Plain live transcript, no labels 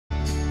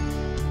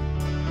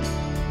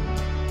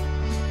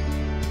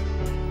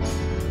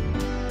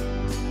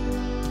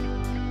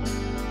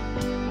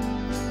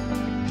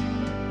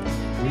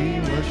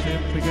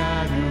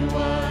God who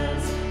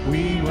was.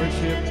 We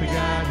worship the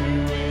God who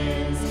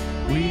is.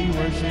 We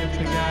worship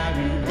the God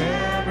who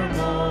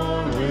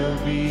evermore will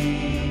be.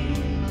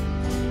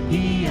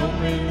 He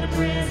opened the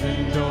prison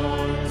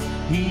doors.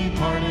 He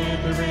parted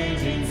the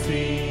raging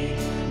sea.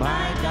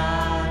 My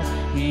God,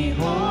 He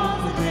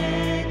holds the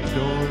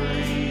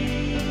victory.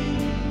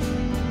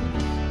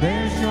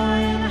 There's joy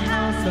in the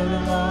house of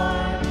the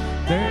Lord.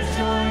 There's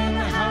joy in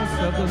the house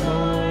of the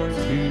Lord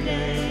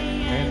today,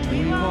 and we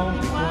won't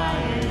be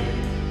quiet.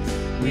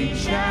 We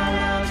shout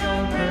out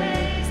your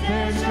praise.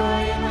 There's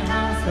joy in the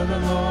house of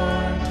the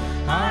Lord.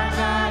 Our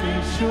God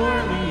is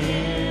surely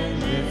in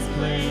this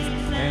place,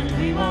 and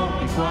we won't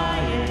be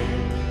quiet.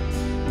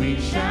 We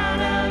shout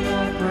out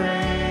your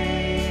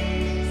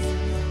praise.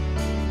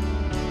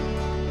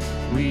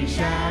 We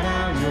shout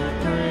out your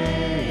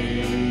praise.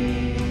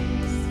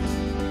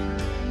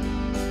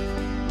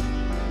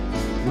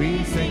 We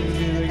sing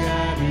to the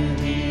God who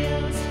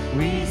heals.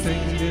 We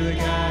sing to the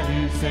God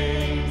who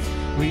saves.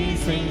 We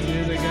sing to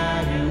the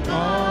God who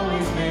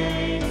always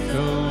makes a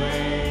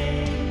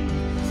way.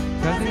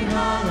 'Cause He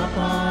hung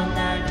upon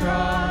that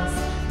cross,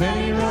 then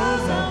He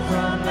rose up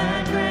from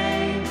that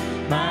grave.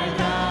 My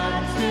God,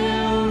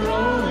 still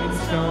rolling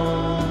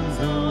stones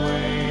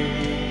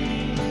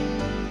away.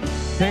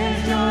 There's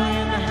joy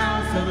in the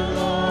house of the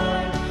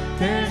Lord.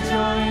 There's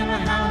joy in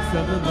the house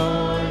of the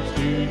Lord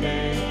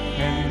today,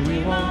 and we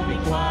won't be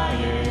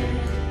quiet.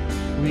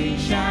 We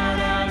shout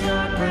out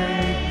your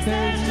praise.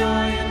 There's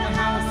joy in the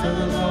house of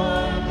the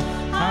Lord.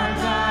 Our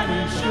God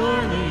is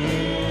surely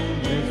in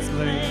this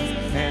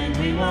place, and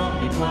we won't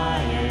be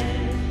quiet.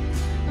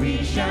 We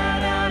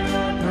shout out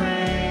your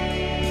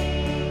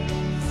praise.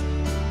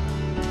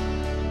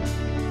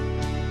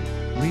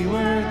 We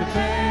were the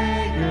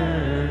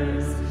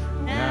beggars,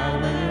 now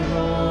we're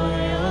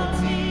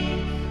royalty.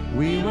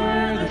 We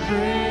were the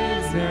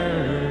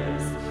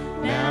prisoners,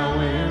 now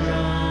we're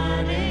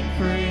running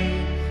free.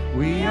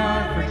 We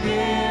are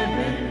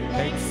forgiven,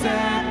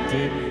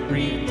 accepted,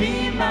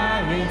 redeemed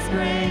by His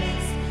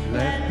grace.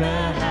 Let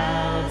the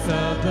house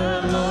of the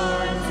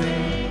Lord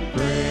sing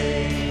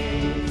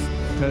praise.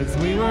 'Cause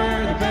we were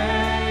the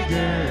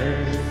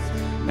beggars,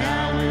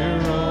 now we're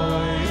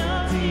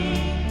royalty.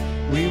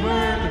 We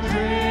were the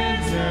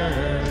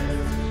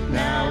prisoners,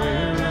 now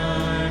we're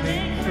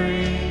running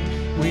free.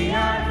 We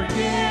are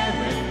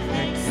forgiven,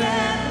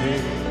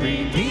 accepted,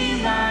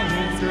 redeemed by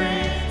His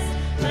grace.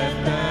 Let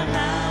the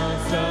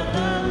house of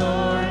the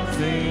Lord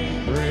sing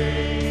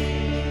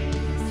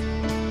praise.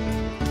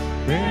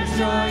 There's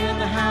joy in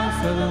the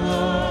house of the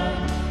Lord.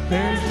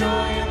 There's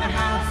joy in the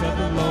house of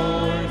the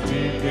Lord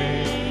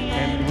today,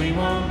 and we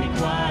won't be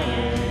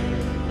quiet.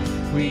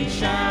 We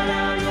shout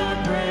out your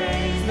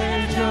praise.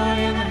 There's joy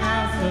in the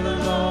house of the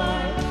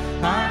Lord.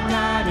 Our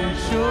God is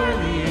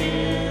surely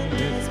in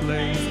this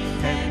place,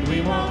 and we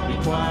won't be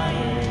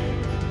quiet.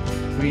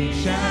 We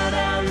shout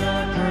out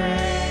your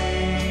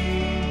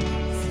praise.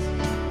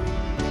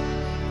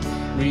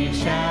 We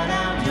shout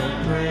out your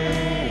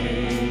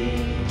praise.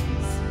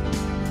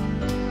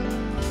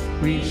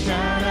 We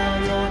shout out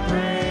your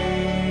praise.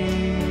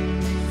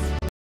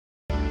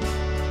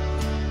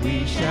 We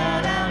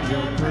shout out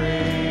your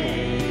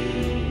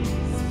praise.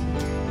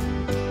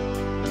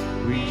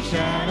 We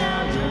shout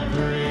out your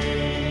praise.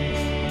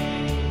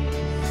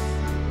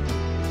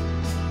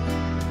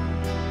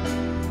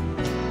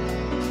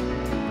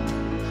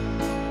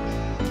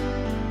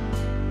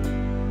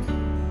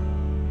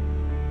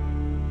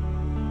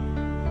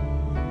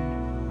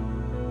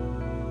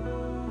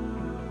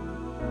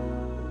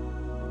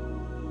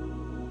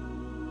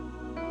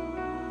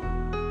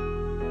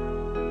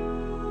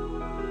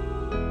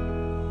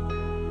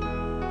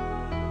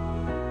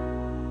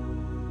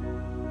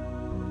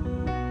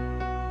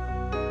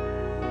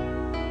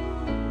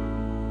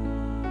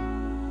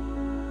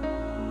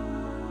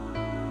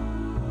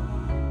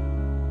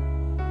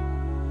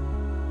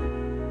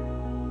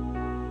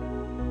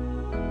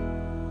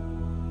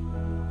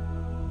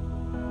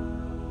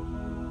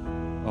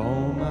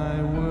 All my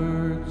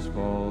words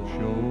fall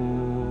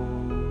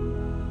short.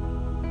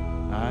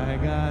 I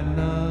got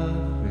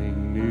nothing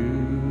new.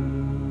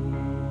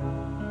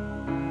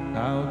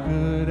 How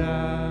could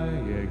I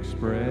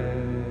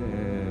express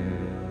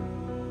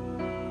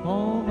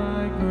all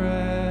my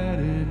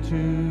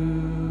gratitude?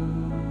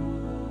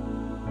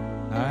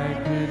 I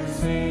could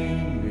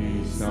sing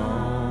these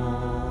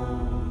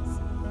songs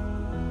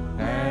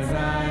as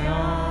I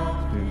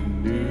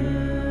often do,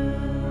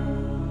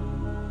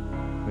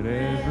 but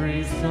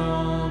every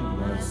song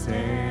must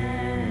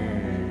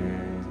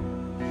end,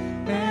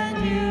 and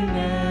you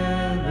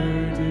never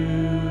do.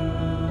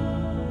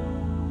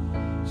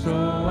 So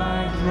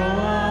I throw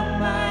up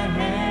my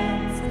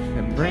hands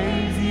and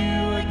praise you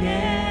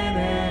again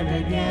and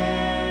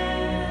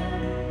again,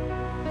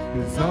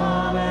 'cause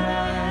all that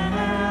I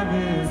have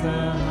is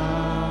a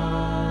hallelujah,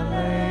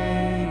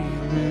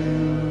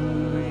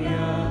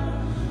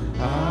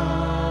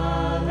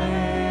 hallelujah.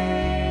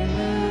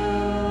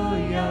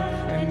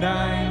 And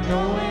I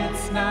know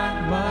it's not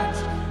much,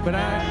 but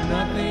I've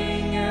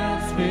nothing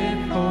else fit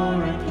for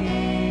a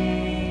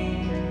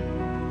king.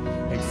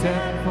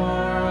 except for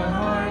a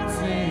heart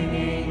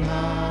singing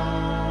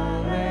hallelujah,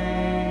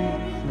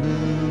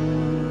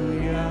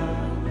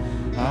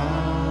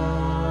 hallelujah.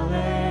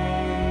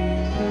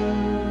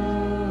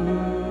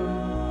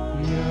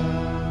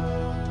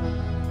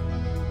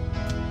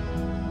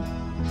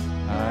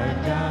 I've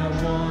got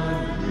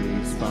one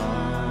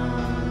response,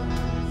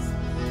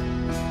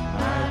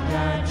 I've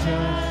got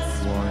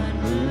just one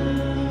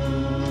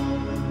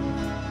move,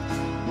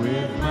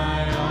 with my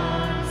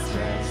arms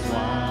stretched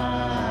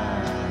wide,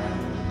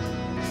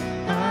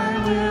 I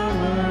will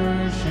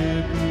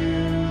worship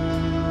you,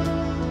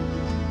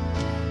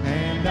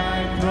 and I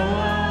throw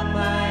up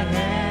my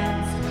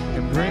hands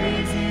and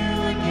praise you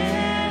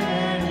again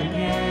and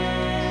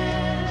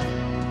again,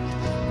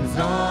 'cause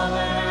all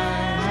that I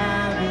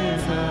have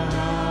is a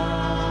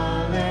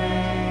hallelujah,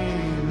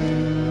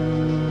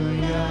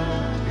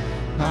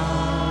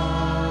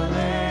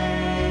 hallelujah.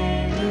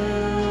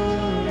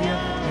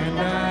 And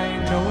I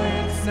know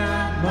it's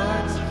not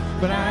much,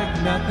 but I've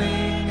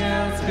nothing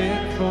else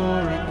fit for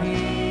a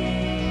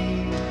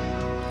king,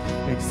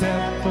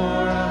 except for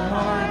a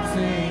heart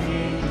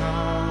singing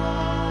hallelujah,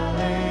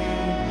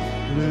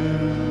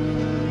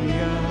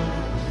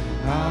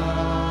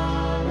 hallelujah.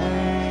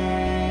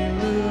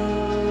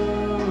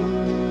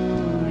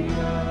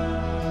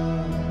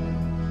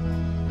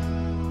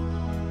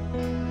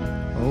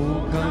 Oh,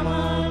 come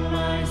on,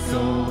 my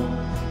soul,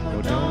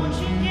 oh, don't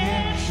you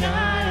get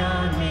shy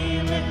on me,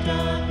 lift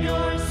up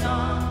your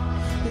song,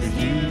 'cause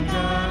you've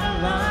got a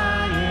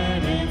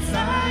lion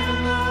inside of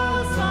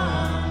those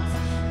songs.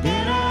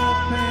 Get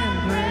up and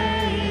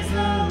praise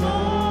the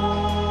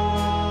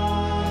Lord.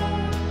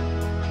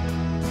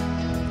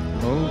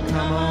 Oh,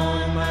 come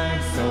on, my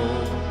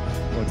soul,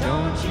 well,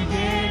 don't you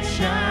get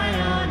shy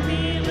on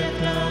me,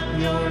 lift up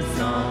your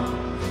song,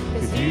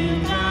 'cause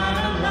you've got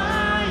a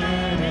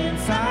lion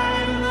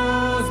inside of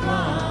those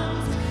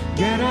lungs.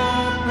 Get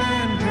up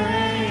and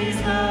praise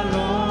the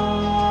Lord.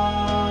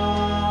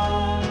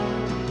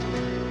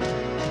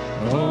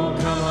 Oh,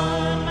 come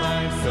on,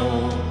 my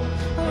soul,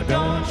 oh,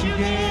 don't you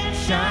get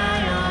shy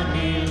on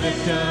me,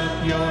 lift up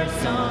your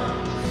song,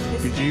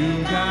 'cause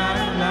you've got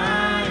a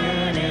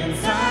lion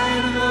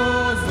inside of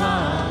those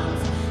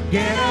lungs.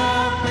 Get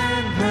up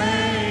and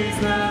praise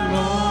the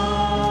Lord.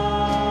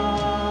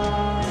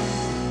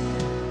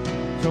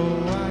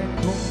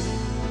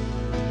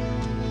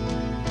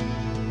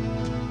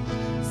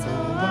 So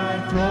I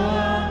throw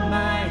up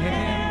my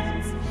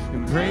hands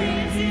and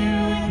praise you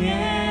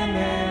again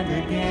and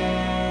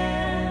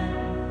again,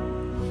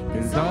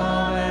 'cause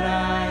all that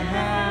I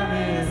have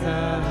is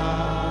a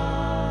hallelujah,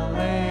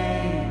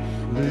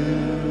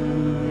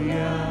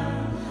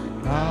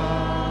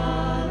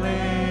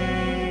 hallelujah.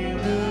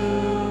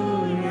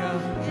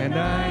 And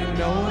I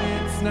know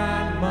it's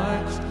not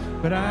much,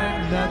 but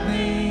I've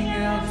nothing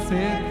else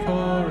fit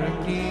for a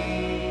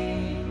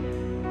king,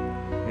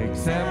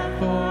 except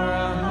for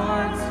a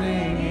heart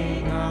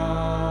singing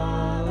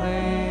hallelujah,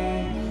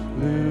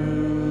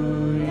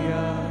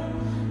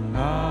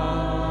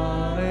 hallelujah.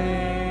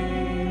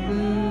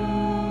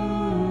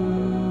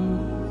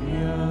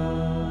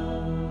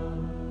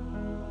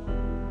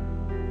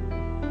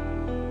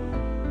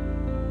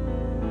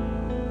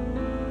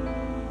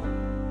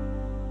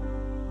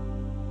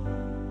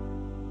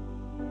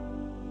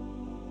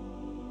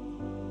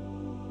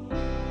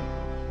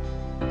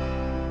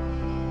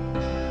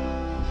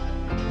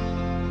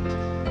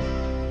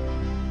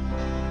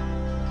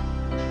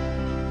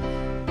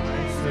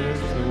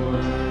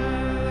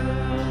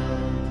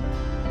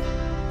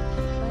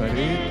 But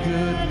it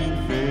couldn't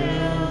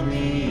fill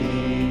me.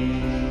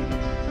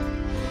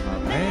 A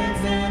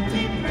man's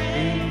empty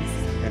praise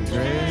and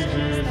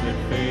treasures that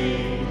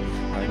fade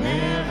are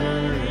never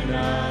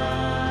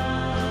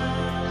enough.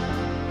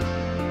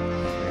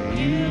 And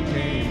you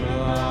came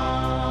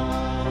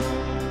along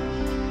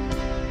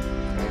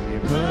and you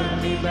put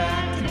me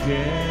back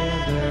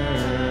together,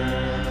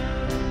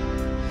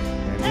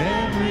 and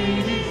every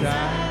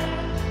desire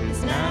is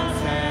now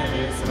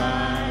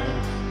satisfied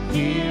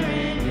here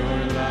in your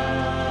love.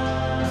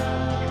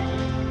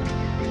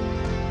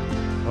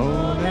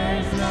 Oh,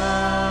 there's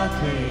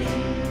nothing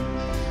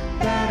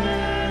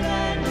better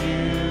than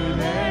you.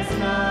 There's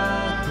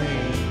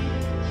nothing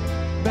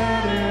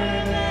better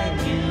than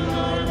you,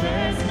 Lord.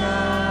 There's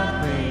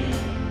nothing,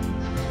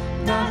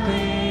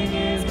 nothing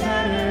is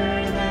better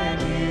than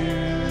you.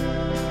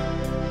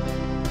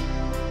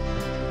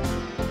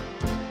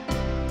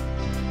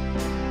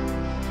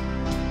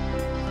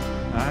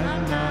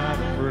 I'm not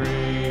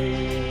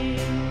afraid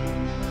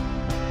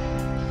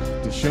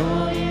to show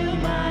you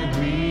my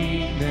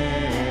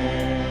weakness,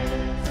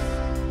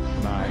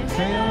 my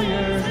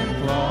failures and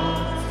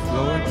flaws.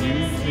 Lord,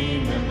 you've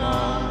seen them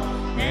all,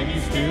 and you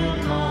still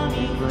call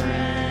me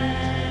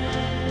friend.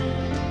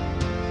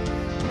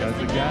 'Cause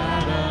the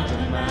God of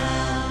the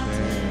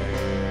mountain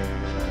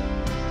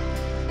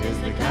is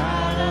the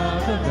God of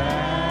the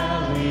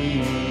valley,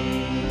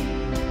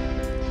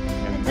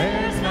 and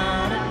there's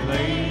not a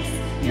place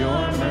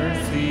your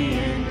mercy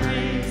and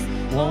grace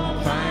won't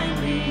find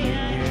me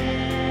again.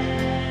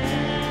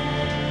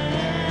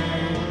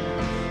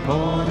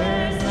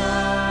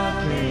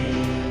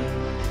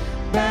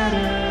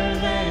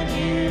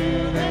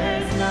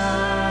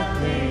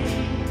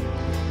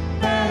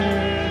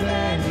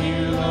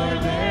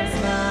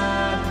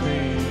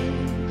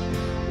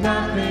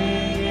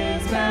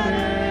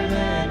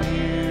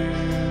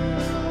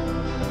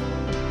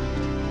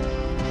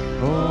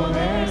 Oh,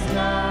 there's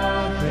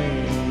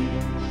nothing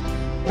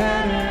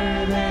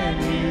better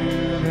than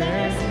you.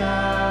 There's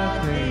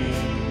nothing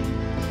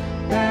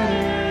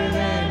better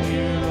than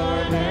you,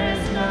 Lord.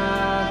 There's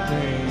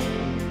nothing,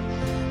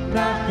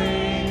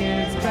 nothing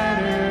is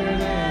better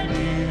than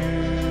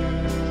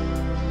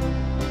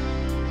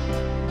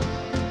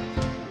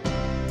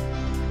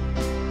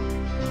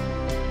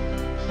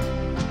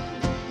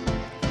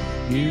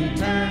you. You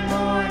turn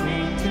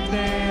mourning to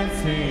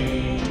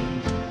dancing.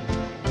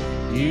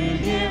 You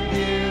give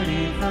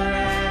beauty for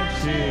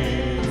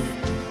ashes.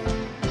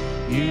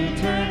 You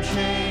turn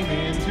shame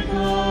into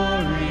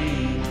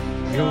glory.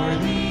 You're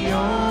the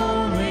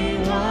only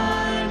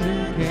one who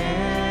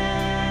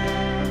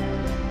can.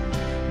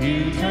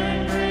 You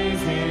turn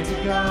graves into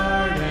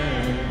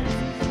gardens.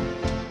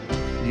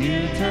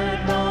 You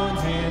turn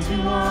bones into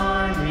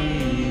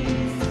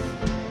armies.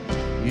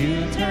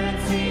 You turn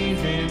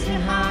seas into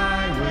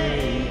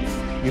highways.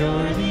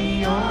 You're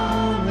the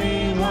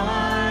only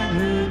one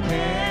who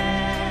can.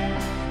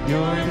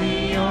 You're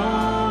the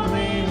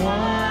only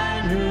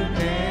one who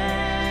can.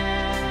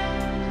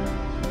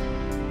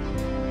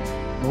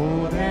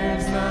 Oh,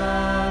 there's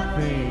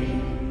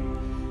nothing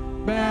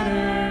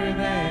better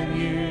than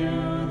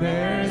you.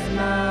 There's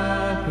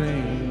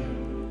nothing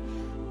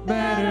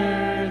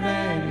better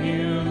than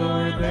you,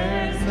 Lord.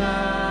 There's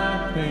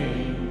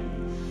nothing,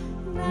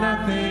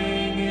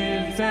 nothing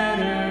is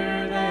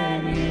better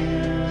than you.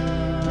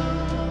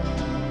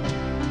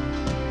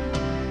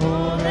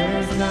 Oh,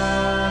 there's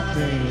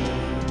nothing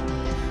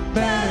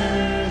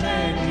better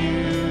than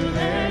you.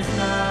 There's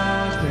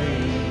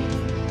nothing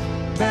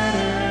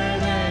better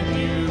than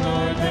you,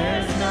 Lord.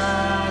 There's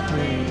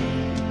nothing,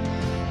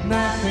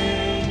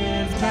 nothing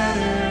is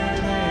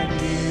better than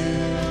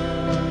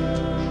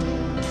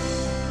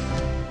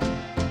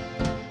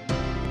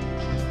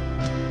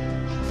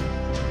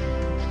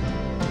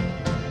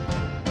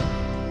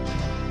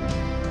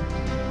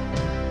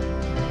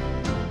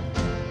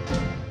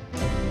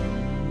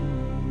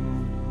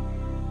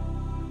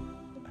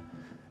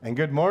And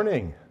good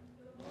morning.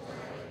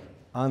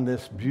 On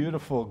this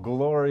beautiful,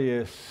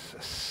 glorious,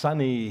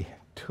 sunny,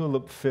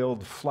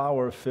 tulip-filled,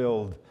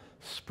 flower-filled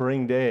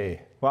spring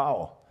day.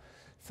 Wow.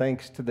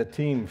 Thanks to the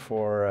team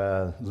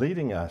for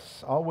leading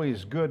us.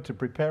 Always good to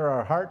prepare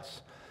our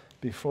hearts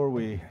before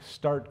we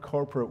start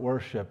corporate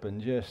worship.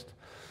 And just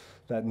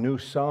that new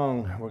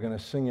song, we're going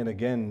to sing it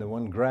again, the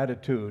one,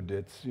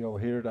 Gratitude. You'll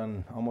hear it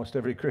on almost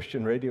every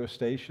Christian radio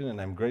station,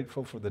 and I'm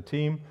grateful for the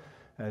team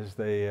as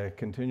they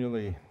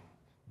continually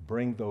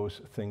bring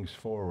those things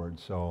forward.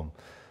 So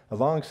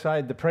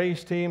alongside the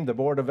praise team, the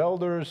board of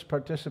elders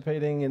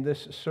participating in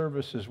this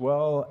service as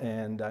well,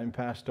 and I'm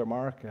Pastor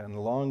Mark, and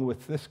along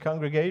with this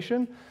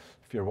congregation,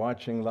 if you're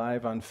watching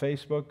live on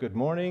Facebook, good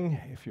morning.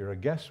 If you're a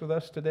guest with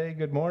us today,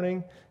 good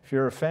morning. If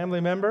you're a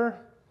family member,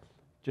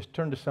 just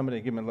turn to somebody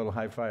and give him a little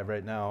high five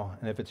right now,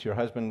 and if it's your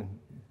husband,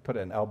 put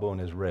an elbow in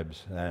his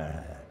ribs.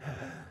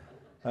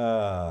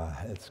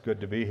 It's good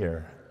to be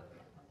here.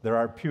 There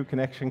are Pew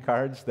Connection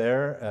cards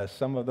there.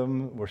 Some of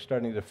them, we're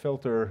starting to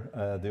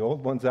filter the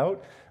old ones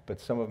out, but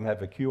some of them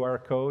have a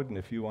QR code, and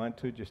if you want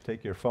to, just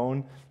take your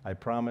phone. I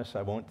promise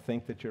I won't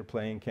think that you're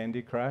playing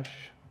Candy Crush.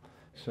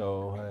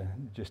 So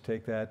just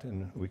take that,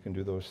 and we can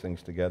do those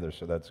things together,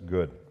 so that's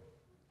good.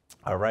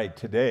 All right,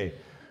 today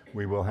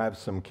we will have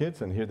some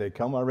kids, and here they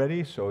come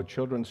already. So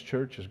Children's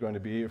Church is going to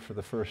be here for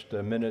the first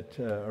minute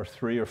or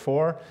 3 or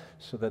 4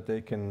 so that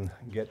they can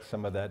get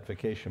some of that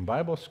Vacation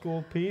Bible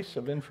School piece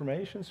of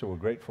information. So we're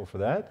grateful for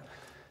that.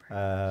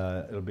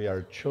 It'll be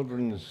our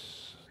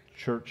Children's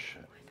Church,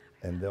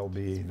 and they'll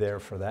be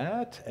there for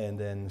that. And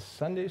then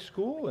Sunday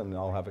School, and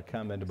I'll have a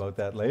comment about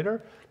that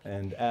later.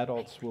 And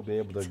adults will be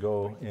able to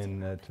go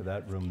into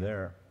that room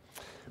there.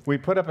 We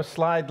put up a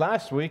slide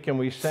last week and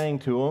we sang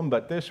to them,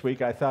 but this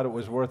week I thought it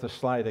was worth a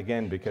slide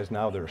again because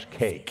now there's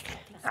cake.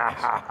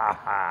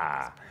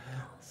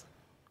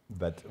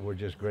 But we're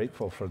just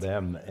grateful for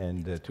them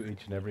and to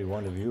each and every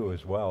one of you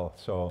as well.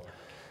 So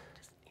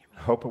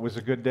hope it was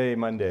a good day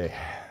Monday.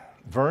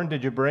 Vern,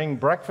 did you bring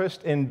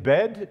breakfast in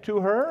bed to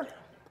her?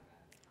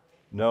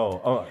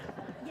 No. Oh,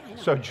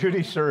 so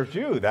Judy served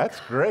you. That's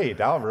great.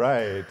 All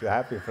right.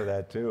 Happy for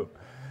that too.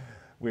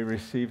 We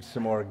received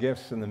some more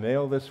gifts in the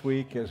mail this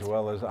week, as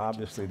well as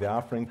obviously the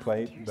offering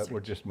plate, but we're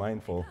just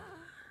mindful.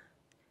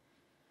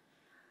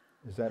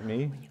 Is that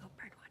me? When you go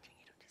bird watching,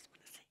 you don't just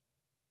want to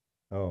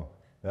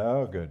say.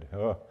 Oh, good.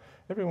 Oh,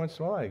 every once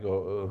in a while I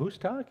go, who's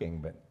talking?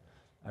 But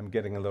I'm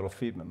getting a little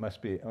feedback. It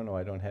must be, oh no,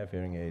 I don't have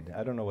hearing aid.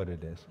 I don't know what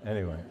it is.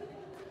 Anyway,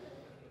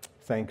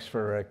 thanks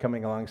for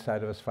coming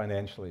alongside of us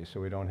financially, so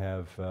we don't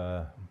have,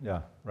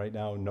 right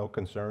now, no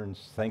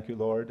concerns. Thank you,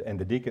 Lord. And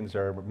the deacons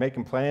are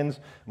making plans.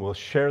 We'll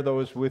share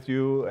those with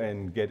you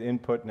and get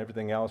input and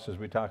everything else as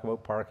we talk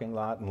about parking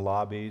lot and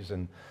lobbies.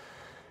 And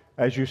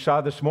as you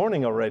saw this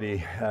morning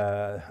already,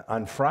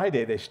 on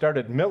Friday, they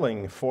started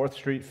milling 4th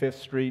Street, 5th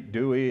Street,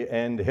 Dewey,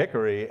 and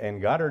Hickory,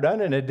 and got her done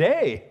in a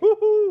day.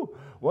 Woohoo!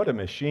 What a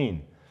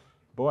machine.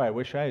 Boy, I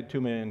wish I had $2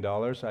 million.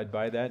 I'd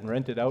buy that and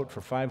rent it out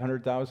for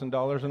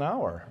 $500,000 an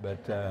hour.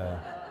 But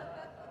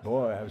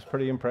Boy, I was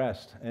pretty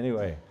impressed.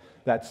 Anyway,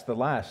 that's the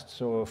last.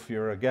 So if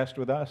you're a guest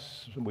with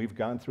us, we've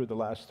gone through the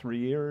last 3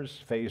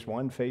 years, phase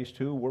 1, phase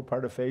 2. We're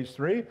part of phase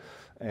 3.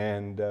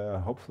 And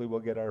hopefully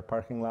we'll get our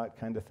parking lot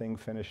kind of thing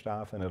finished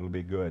off, and it'll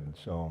be good.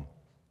 So,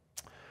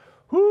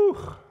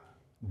 whew.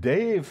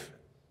 Dave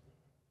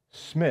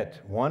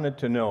Smith wanted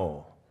to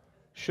know,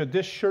 should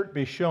this shirt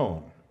be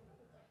shown?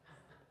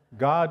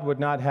 God would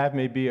not have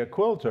me be a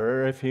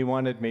quilter if he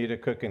wanted me to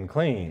cook and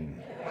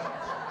clean.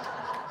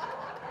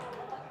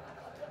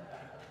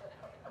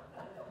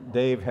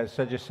 Dave has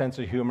such a sense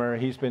of humor.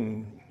 He's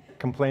been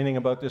complaining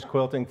about this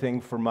quilting thing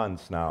for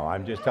months now.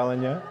 I'm just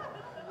telling you.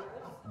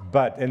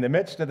 But in the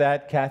midst of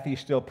that, Kathy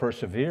still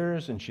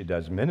perseveres, and she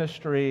does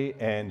ministry.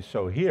 And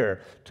so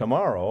here,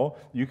 tomorrow,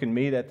 you can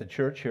meet at the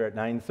church here at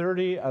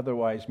 9:30.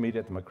 Otherwise, meet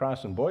at the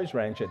McCrossan Boys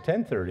Ranch at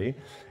 10:30.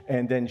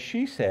 And then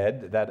she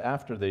said that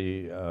after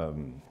the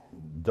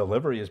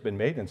delivery has been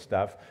made and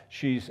stuff,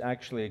 she's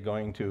actually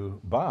going to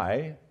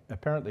buy,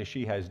 apparently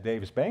she has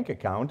Dave's bank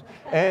account,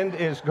 and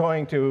is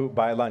going to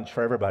buy lunch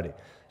for everybody.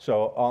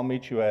 So I'll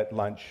meet you at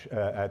lunch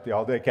at the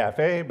All Day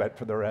Cafe, but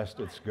for the rest,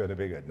 it's going to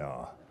be good.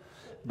 No.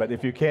 But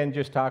if you can,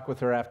 just talk with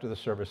her after the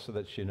service so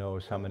that she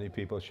knows how many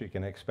people she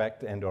can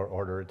expect and or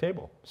order a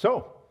table.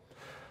 So,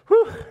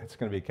 whew, it's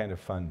going to be kind of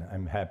fun.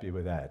 I'm happy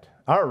with that.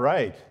 All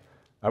right.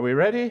 Are we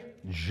ready?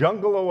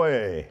 Jungle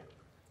away.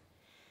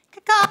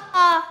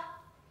 Caw-caw.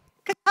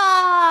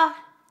 Caw-caw.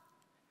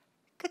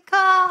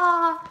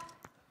 Caw-caw.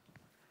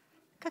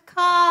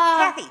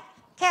 Caw-caw.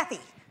 Kathy,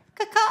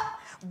 Caw-caw.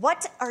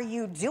 what are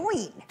you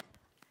doing?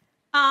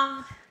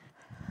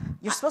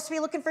 You're supposed to be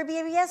looking for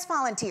BBS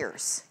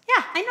volunteers.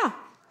 Yeah, I know.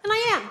 And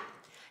I am.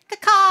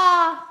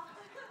 Caw-caw.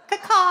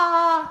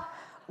 Caw-caw.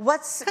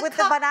 What's with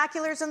the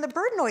binoculars and the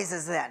bird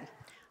noises then?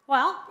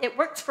 Well, it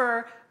works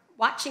for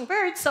watching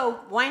birds, so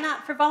why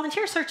not for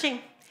volunteer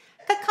searching?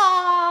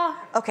 Caw-caw.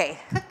 Okay,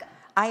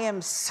 I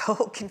am so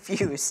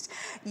confused.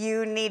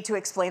 You need to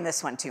explain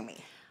this one to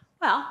me.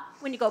 Well,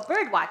 when you go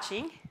bird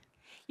watching,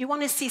 you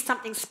want to see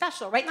something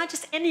special, right? Not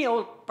just any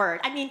old bird.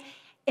 I mean,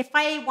 if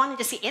I wanted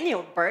to see any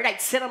old bird, I'd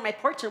sit on my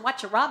porch and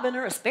watch a robin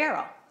or a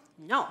sparrow.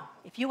 No,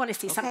 if you want to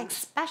see something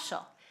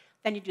special,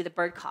 then you do the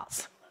bird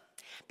calls.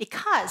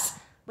 Because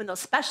when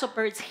those special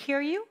birds hear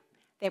you,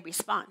 they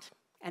respond,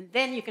 and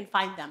then you can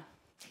find them.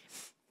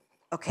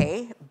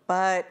 Okay,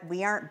 but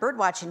we aren't bird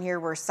watching here.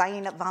 We're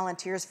signing up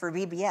volunteers for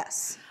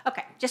BBS.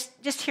 Okay,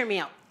 just hear me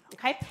out,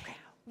 okay?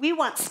 We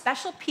want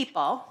special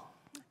people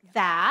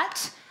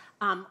that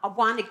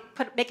want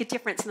to make a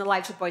difference in the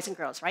lives of boys and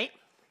girls, right?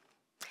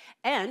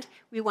 And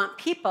we want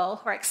people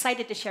who are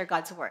excited to share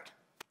God's word.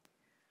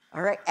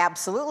 All right,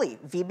 absolutely.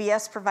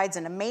 VBS provides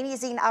an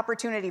amazing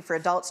opportunity for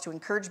adults to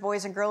encourage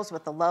boys and girls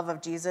with the love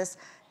of Jesus,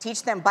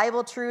 teach them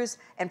Bible truths,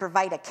 and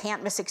provide a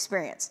can't-miss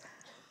experience.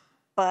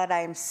 But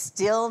I'm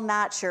still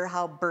not sure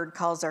how bird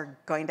calls are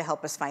going to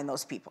help us find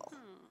those people.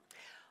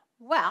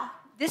 Well,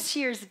 this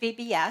year's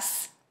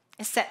VBS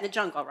is set in the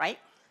jungle, right?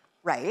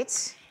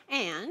 Right.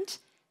 And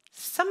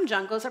some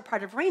jungles are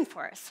part of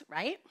rainforests,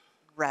 right?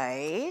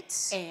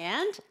 Right.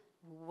 And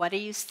what do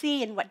you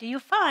see and what do you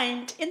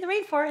find in the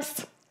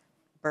rainforest?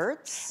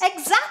 Birds?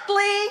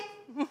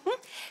 Exactly.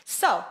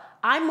 So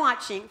I'm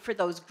watching for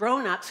those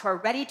grown-ups who are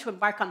ready to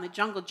embark on the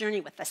jungle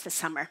journey with us this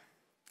summer.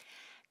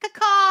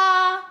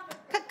 Caw-caw,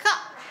 caw-caw.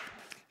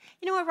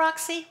 You know what,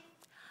 Roxy?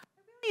 I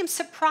really am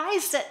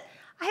surprised that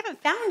I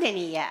haven't found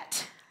any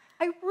yet.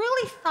 I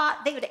really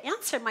thought they would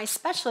answer my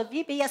special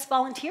VBS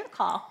volunteer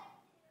call.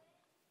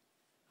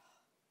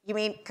 You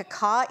mean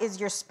caw is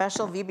your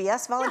special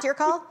VBS volunteer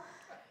call?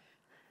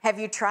 Have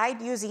you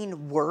tried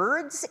using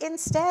words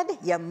instead?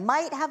 You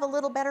might have a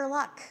little better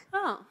luck.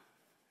 Oh,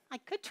 I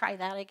could try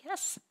that, I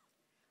guess.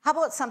 How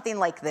about something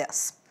like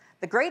this?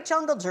 The Great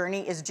Jungle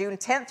Journey is June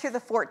 10th through the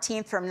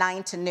 14th from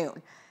 9 to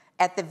noon.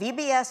 At the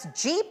VBS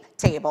Jeep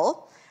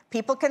table,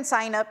 people can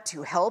sign up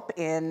to help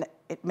in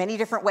many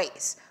different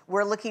ways.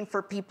 We're looking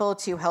for people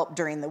to help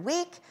during the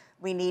week.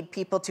 We need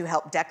people to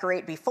help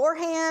decorate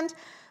beforehand.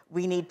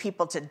 We need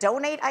people to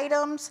donate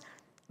items.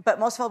 But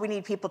most of all, we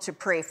need people to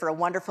pray for a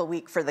wonderful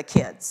week for the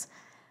kids.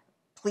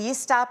 Please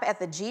stop at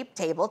the Jeep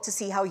table to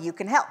see how you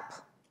can help.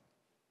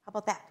 How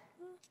about that?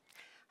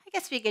 I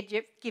guess we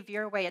could give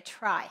your way a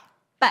try.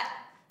 But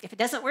if it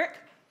doesn't work,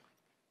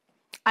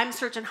 I'm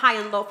searching high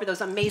and low for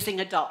those amazing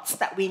adults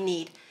that we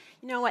need.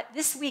 You know what?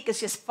 This week is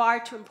just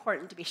far too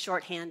important to be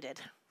shorthanded.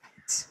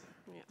 Right.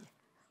 Yeah.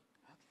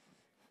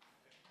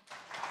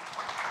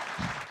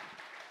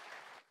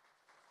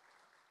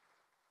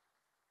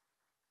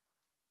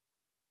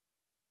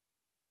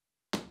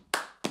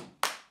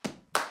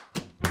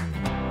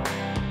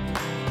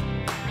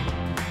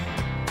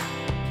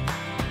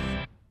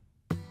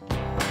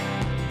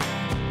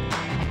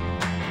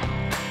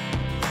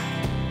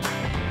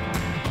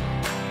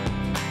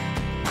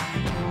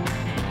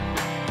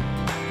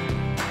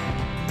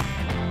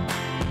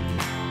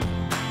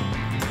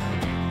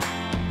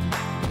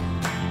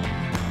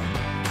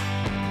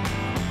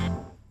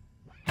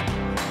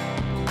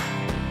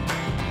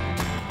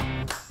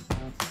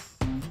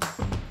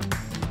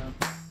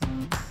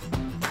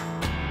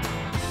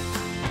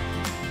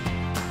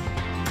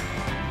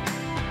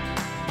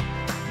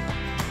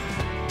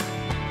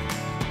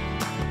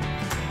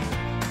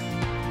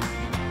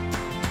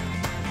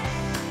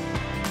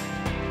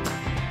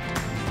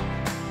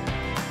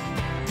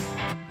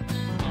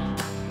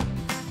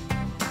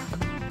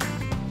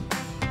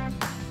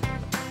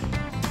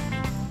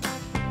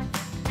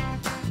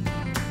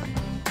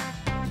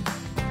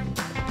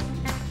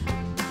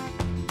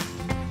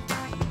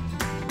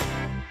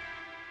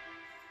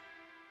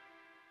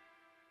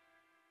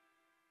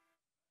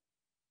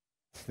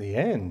 That's the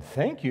end.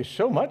 Thank you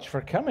so much for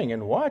coming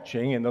and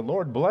watching, and the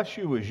Lord bless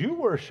you as you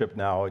worship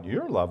now at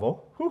your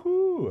level.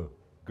 Woohoo!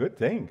 Good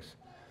things.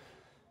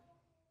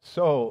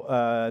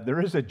 So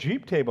there is a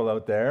Jeep table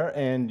out there,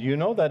 and you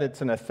know that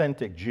it's an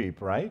authentic Jeep,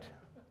 right?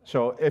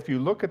 So if you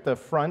look at the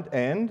front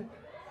end,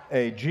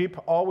 a Jeep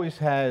always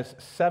has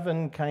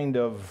 7 kind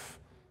of,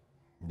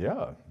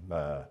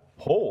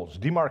 holes,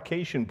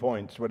 demarcation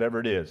points,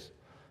 whatever it is.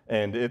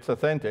 And it's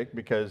authentic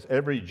because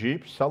every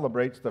Jeep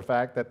celebrates the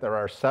fact that there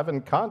are 7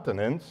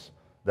 continents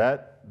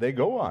that they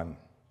go on.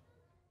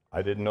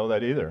 I didn't know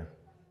that either.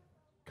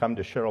 Come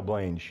to Cheryl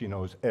Blaine. She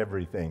knows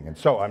everything. And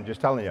so I'm just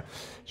telling you,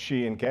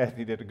 she and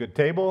Kathy did a good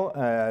table.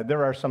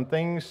 There are some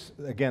things,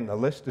 again, the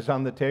list is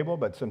on the table,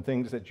 but some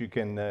things that you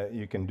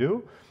can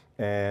do.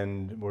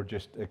 And we're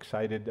just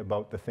excited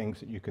about the things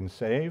that you can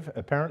save.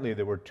 Apparently,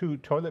 there were 2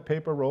 toilet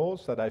paper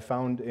rolls that I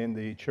found in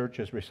the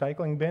church's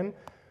recycling bin.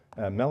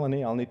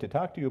 Melanie, I'll need to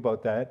talk to you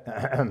about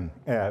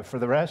that. For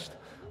the rest,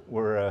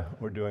 we're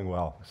doing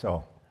well.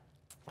 So,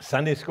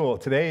 Sunday school.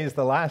 Today is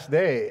the last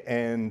day,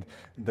 and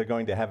they're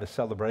going to have a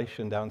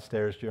celebration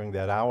downstairs during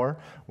that hour.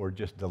 We're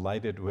just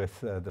delighted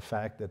with the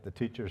fact that the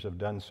teachers have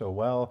done so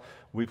well.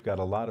 We've got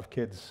a lot of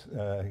kids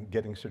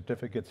getting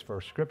certificates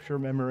for scripture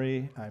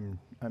memory.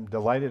 I'm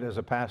delighted as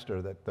a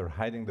pastor that they're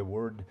hiding the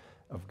Word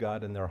of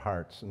God in their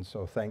hearts, and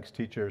so thanks,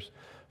 teachers,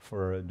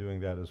 for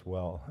doing that as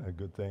well. A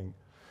good thing.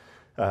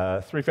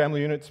 3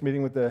 family units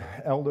meeting with the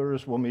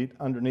elders. We'll meet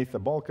underneath the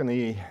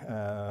balcony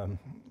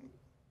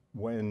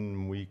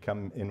when we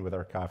come in with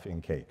our coffee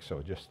and cake.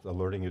 So just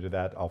alerting you to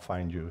that, I'll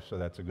find you. So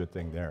that's a good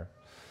thing there.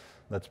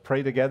 Let's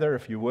pray together,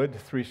 if you would.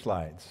 3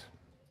 slides.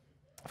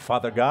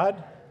 Father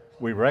God,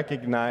 we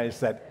recognize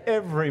that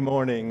every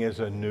morning is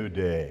a new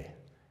day.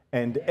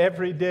 And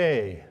every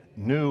day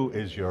new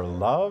is your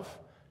love,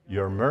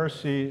 your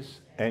mercies,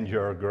 and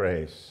your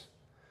grace.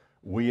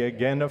 We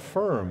again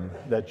affirm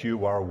that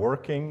you are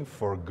working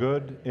for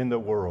good in the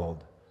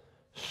world.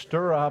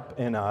 Stir up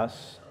in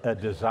us a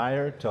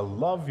desire to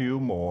love you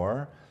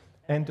more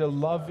and to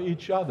love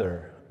each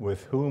other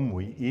with whom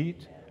we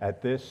eat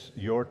at this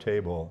your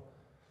table.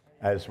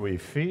 As we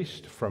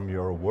feast from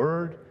your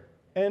word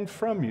and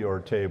from your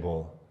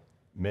table,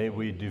 may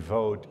we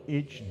devote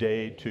each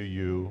day to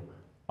you,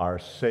 our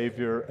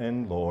Savior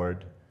and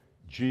Lord,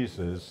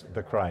 Jesus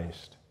the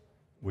Christ.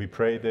 We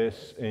pray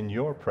this in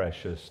your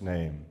precious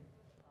name.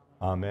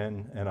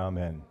 Amen and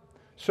amen.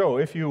 So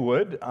if you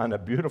would, on a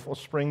beautiful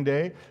spring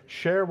day,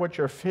 share what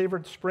your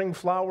favorite spring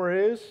flower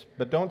is,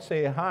 but don't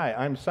say, hi,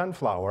 I'm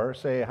Sunflower.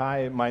 Say,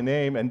 hi, my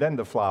name, and then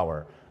the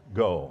flower.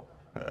 Go.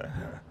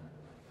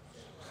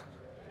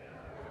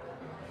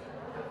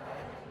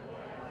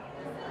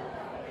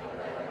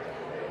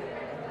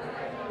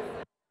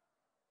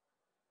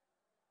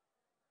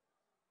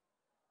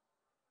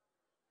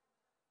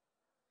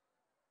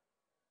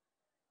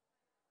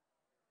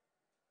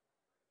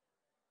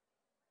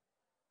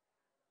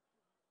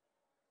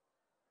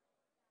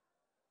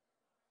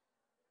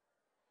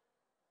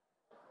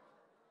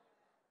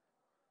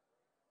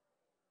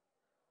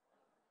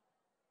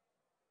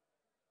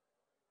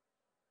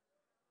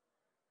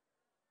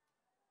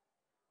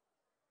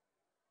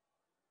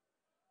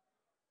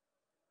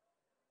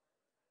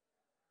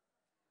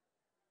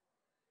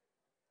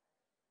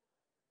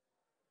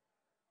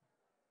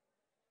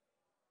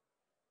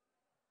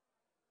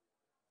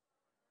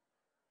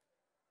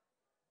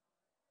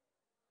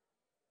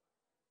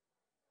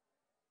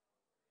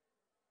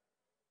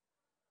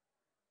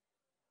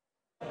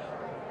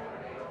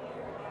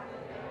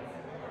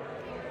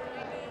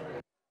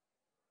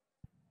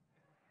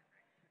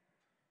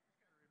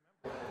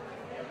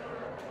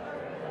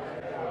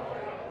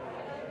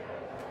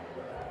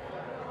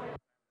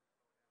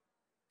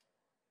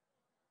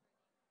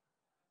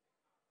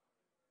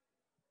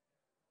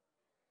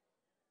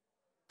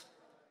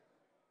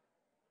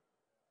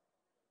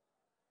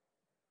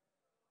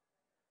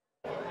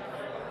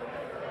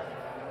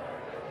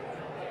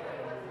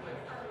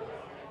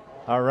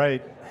 All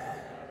right.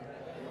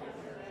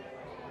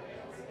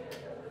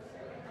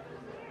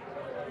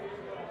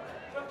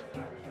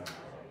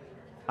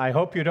 I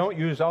hope you don't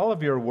use all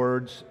of your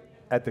words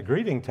at the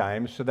greeting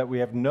time so that we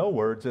have no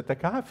words at the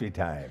coffee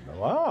time.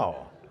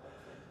 Wow.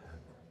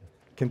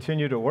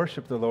 Continue to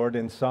worship the Lord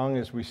in song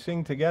as we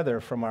sing together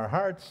from our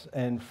hearts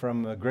and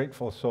from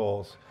grateful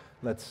souls.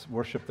 Let's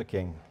worship the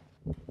King.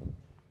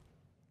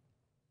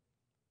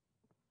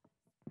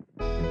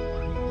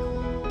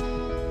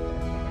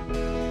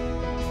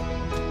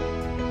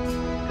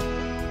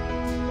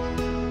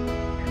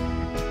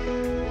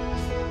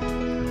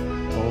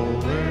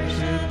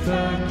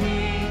 The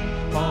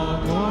King,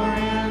 all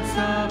glorious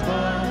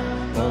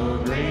above,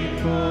 oh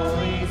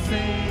gratefully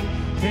sing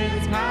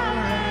His power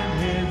and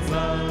His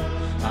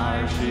love,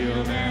 our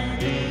shield and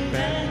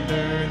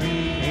defender, the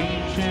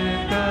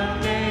Ancient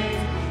of Days,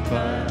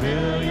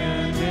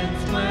 pavilion in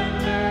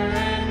splendor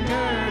and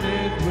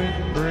girded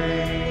with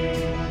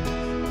praise.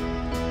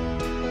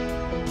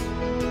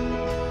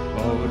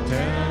 Oh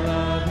tell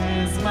of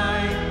His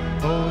might,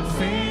 oh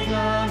sing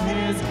of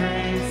His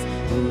grace,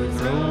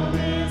 whose robe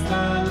is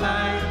the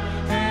light.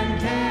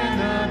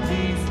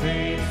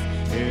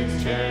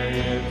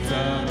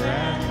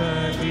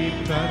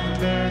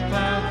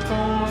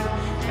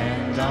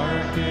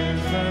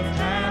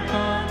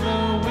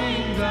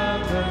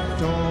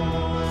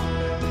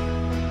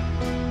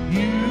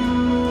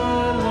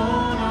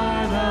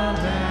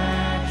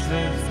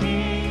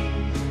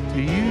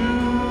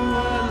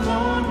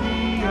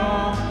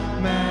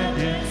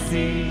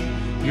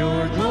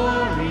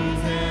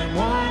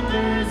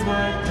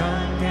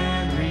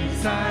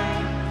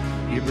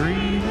 You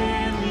breathe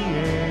in the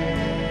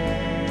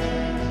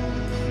air.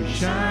 You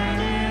shine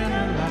in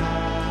the light.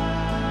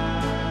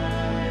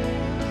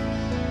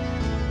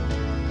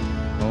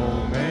 Oh,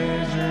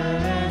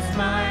 measureless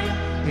might,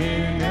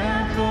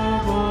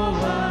 ineffable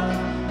love,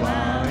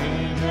 while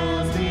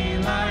angels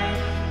delight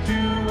to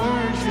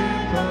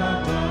worship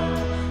above.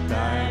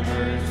 Thy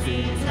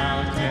mercies, how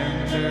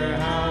tender,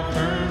 how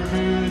firm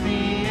to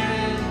the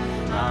end.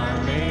 Our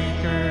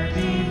Maker,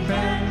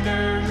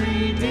 Defender,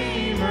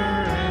 Redeemer,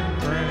 and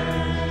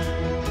Friend.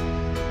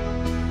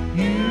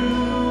 You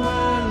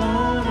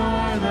alone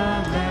are the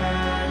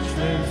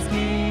matchless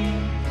King.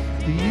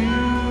 To you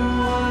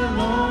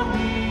alone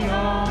be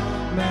all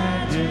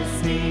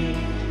majesty.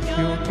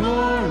 Your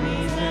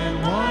glories and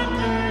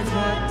wonders,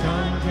 what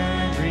tongue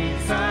can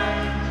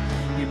recite?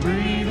 You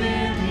breathe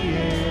in the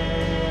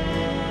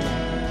air.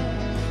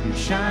 You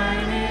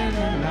shine in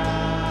the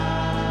light.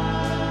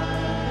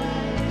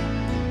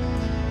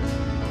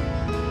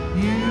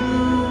 You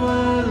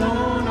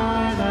alone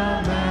are the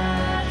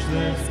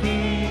matchless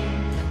King.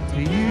 To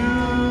you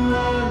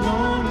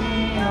alone be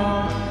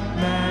all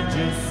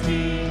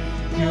majesty.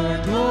 Your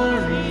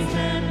glories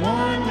and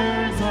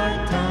wonders, what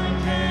tongue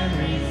can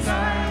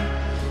recite?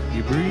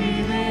 You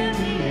breathe in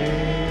the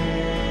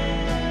air.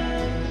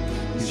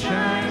 You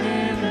shine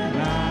in the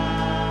light.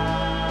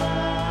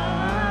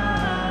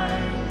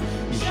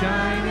 You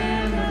shine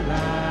in the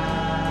light.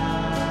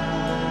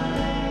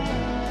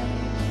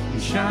 You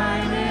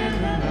shine in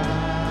the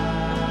light.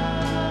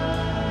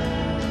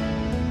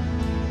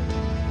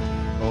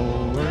 Oh,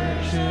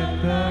 worship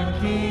the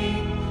King,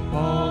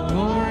 all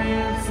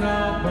glorious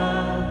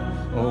above.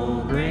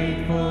 Oh,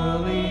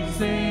 gratefully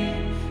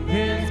sing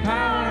His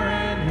power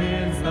and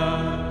His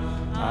love.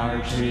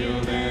 Our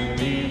shield and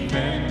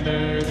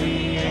defender,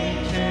 the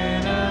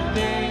Ancient of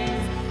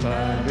Days,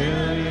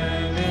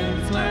 pavilion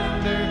in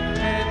splendor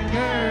and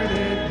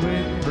girded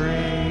with praise.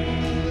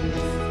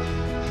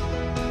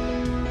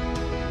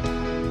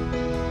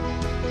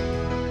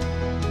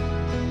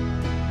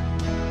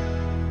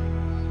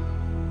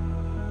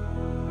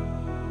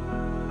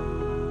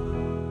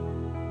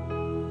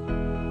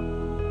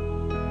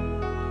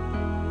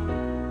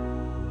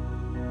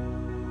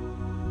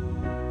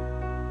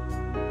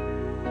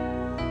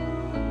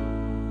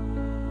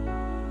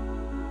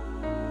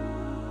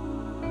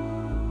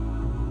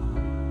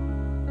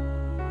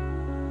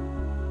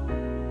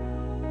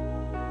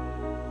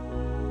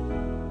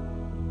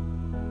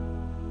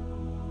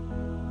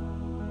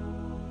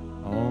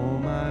 All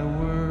my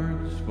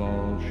words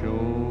fall short.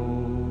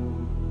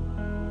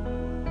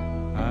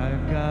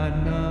 I've got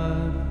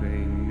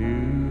nothing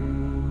new.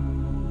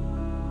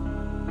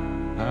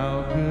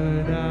 How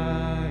could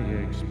I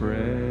express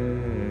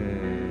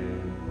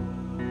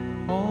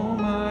all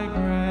my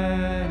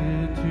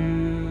gratitude?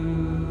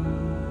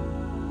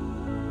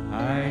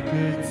 I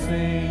could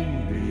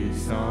sing these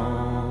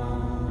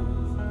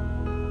songs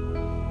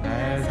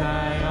as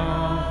I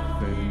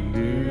often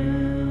do,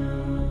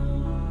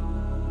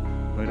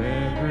 but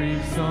every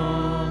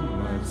song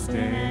must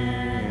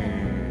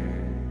end,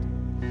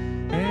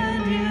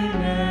 and you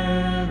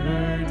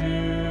never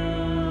do.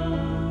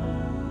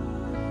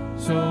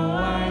 So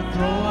I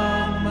throw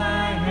up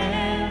my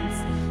hands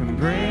and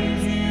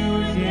praise you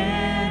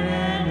again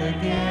and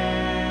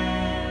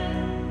again,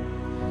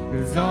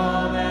 'cause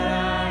all that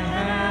I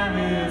have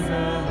is a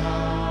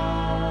hallelujah,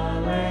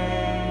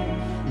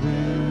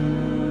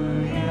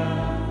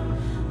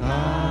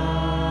 hallelujah.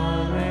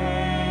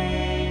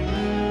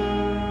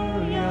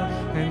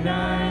 And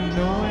I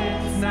know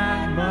it's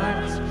not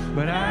much,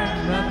 but I've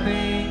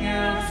nothing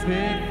else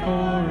fit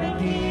for a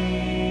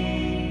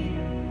king,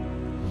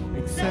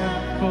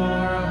 except for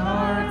a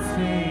heart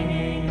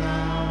singing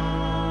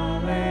hallelujah,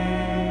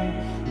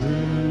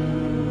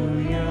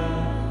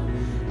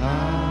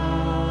 hallelujah.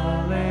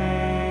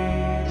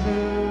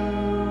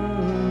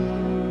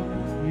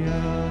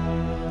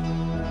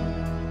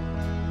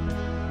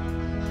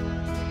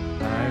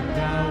 I've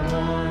got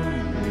one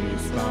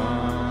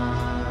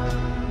response.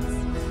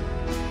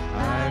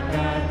 I've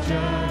got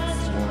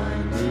just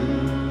one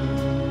move.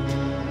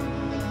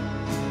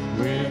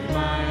 With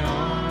my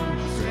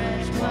arms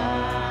stretched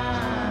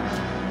wide,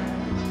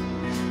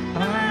 I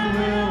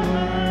will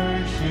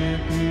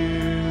worship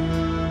you.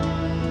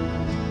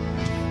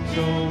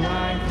 So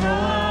I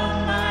throw up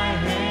my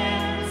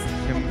hands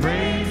and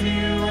praise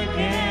you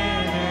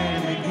again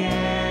and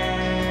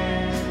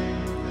again,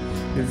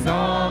 'cause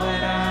all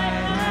that I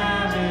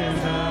have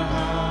is a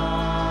hallelujah,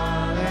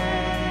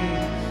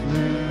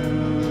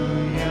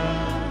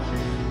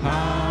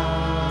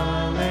 hallelujah.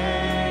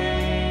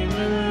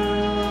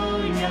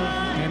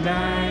 And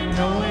I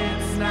know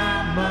it's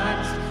not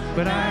much,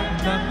 but I've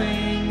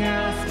nothing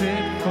else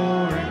fit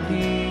for a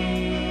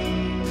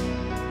king,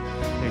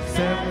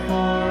 except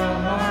for a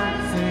heart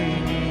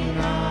singing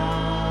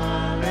hallelujah,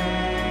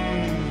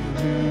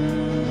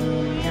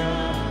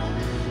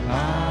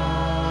 hallelujah.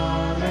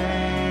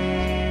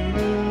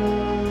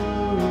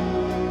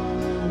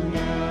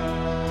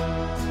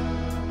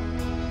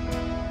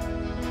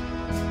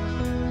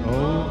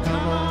 Oh,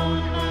 come on,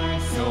 my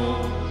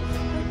soul,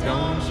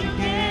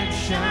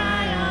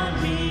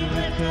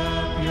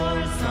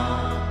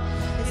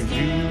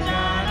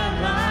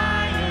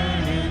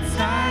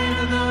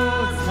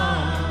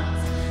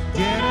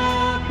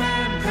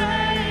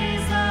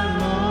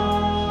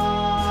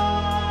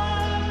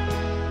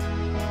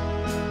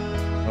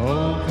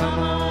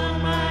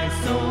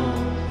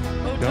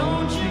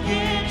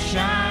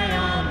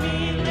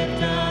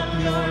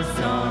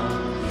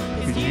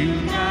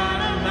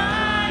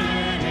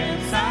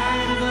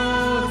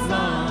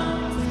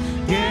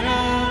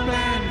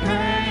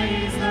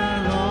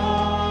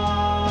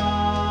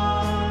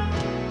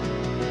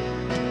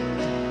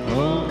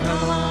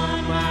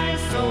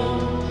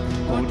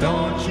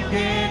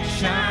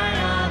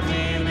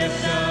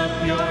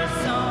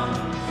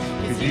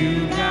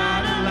 you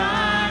got a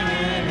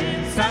lion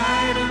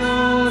inside of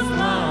those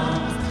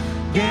lungs.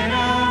 Get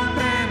up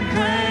and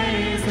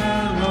praise the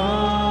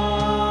Lord.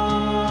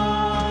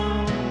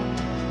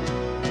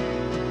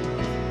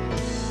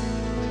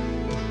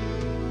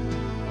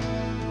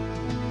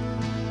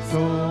 So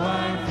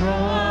I throw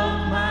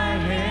up my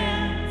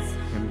hands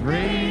and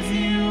praise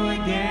you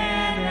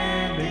again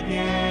and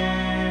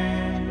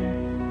again.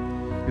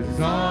 'Cause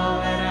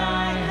all that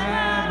I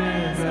have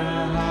is a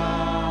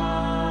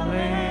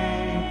hallelujah,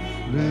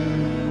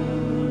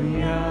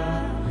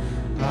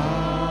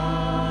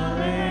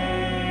 hallelujah.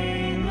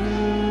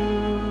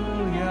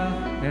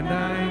 And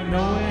I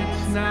know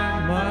it's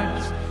not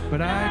much,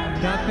 but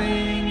I've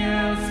nothing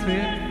else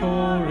fit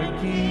for a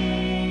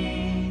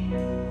king,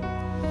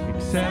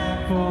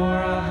 except for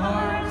a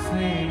heart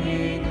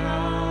singing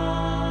hallelujah,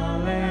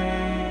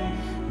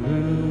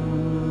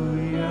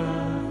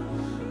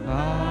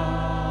 hallelujah.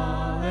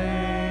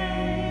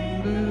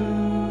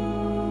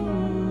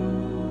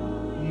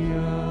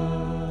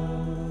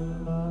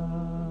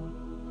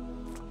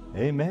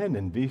 Amen,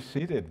 and be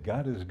seated.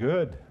 God is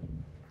good.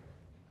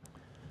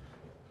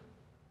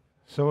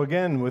 So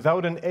again,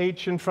 without an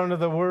H in front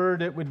of the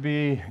word, it would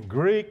be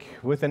Greek.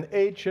 With an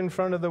H in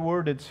front of the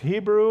word, it's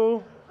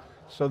Hebrew.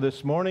 So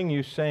this morning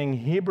you sang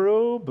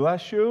Hebrew,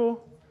 bless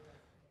you.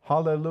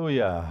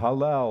 Hallelujah,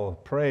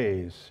 Hallel,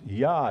 praise.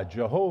 Yah,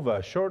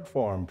 Jehovah, short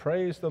form,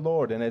 praise the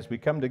Lord. And as we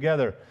come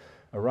together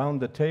around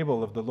the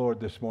table of the Lord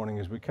this morning,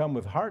 as we come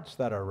with hearts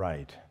that are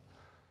right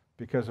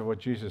because of what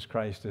Jesus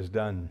Christ has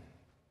done,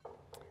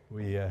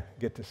 we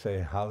get to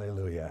say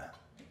hallelujah.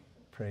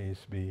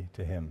 Praise be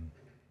to him.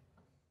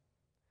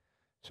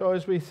 So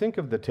as we think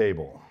of the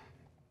table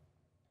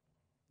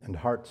and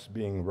hearts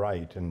being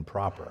right and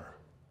proper,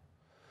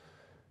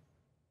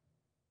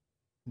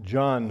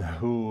 John,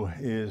 who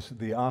is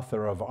the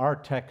author of our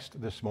text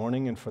this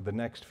morning and for the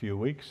next few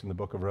weeks in the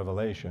book of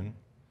Revelation,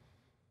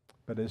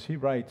 but as he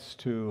writes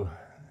to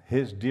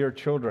his dear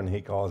children,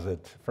 he calls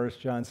it, 1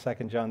 John,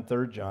 2 John,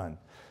 3 John,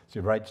 as he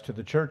writes to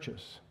the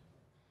churches,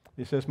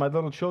 he says, "My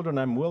little children,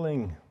 I'm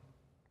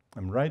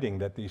writing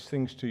that these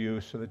things to you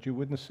so that you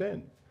wouldn't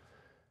sin.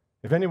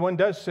 If anyone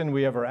does sin,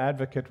 we have our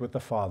advocate with the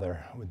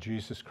Father, with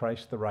Jesus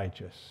Christ the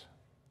righteous.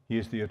 He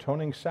is the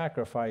atoning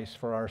sacrifice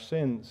for our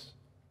sins."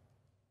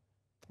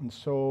 And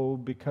so,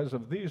 because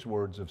of these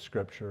words of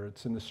Scripture,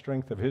 it's in the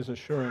strength of his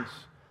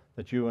assurance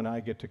that you and I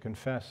get to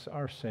confess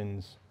our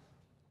sins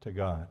to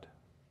God.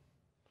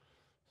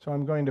 So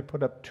I'm going to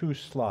put up 2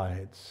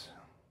 slides.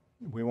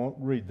 We won't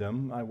read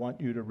them. I want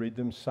you to read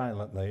them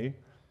silently.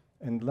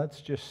 And let's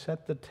just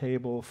set the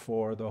table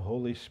for the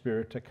Holy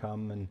Spirit to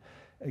come. And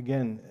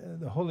again,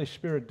 the Holy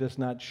Spirit does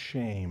not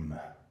shame.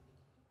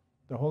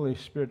 The Holy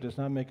Spirit does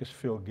not make us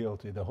feel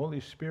guilty. The Holy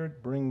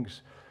Spirit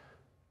brings,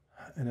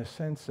 in a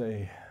sense,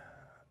 a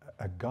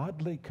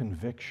godly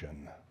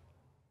conviction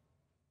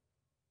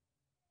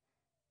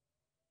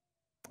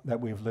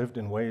that we've lived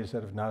in ways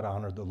that have not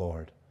honored the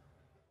Lord.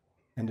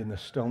 And in the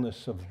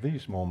stillness of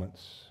these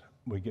moments,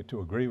 we get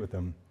to agree with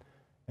him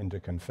and to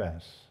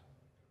confess.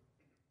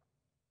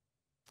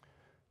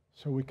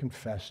 So we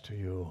confess to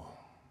you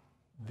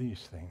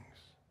these things.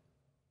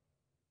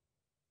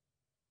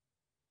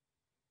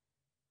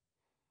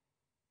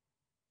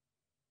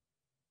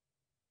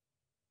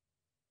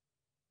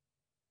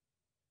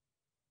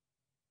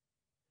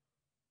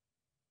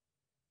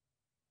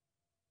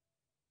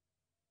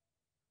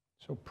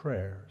 So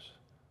prayers,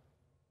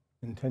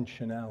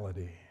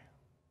 intentionality,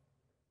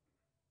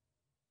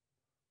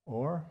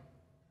 or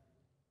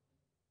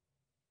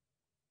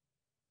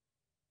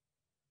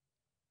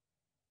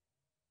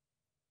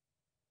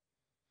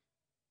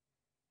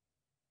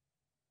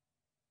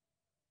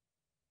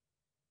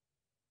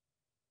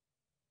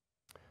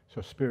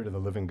so Spirit of the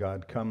living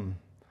God, come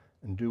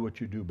and do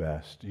what you do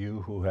best.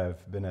 You who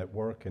have been at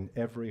work in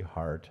every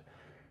heart.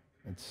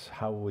 It's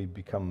how we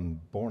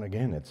become born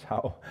again. It's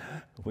how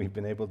we've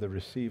been able to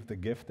receive the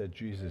gift that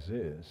Jesus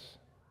is.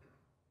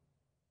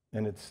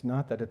 And it's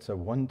not that it's a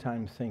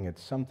one-time thing.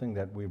 It's something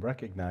that we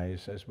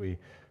recognize as we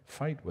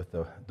fight with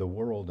the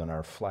world and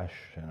our flesh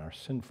and our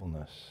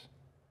sinfulness.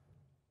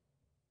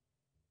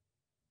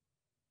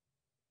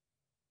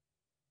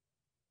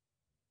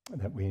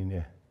 That we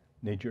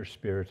need your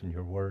Spirit and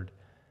your word.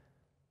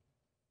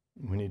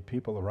 We need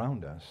people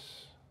around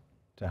us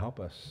to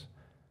help us,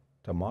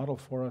 to model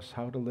for us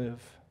how to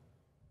live,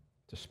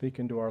 to speak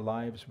into our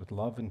lives with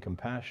love and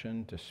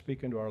compassion, to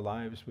speak into our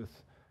lives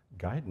with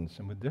guidance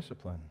and with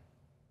discipline.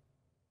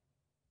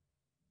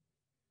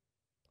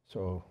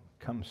 So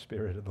come,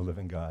 Spirit of the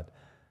living God,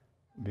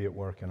 be at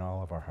work in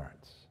all of our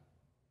hearts.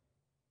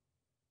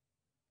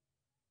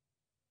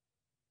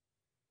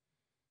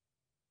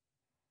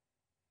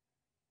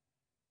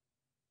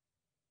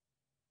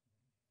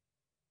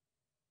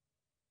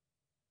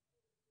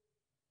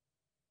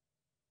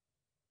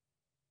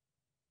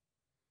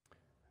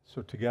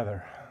 So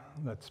together,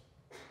 let's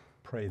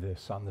pray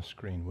this on the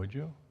screen, would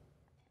you?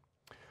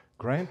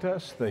 Grant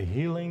us the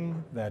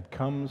healing that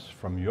comes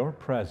from your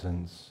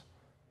presence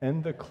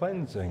and the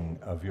cleansing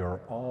of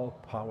your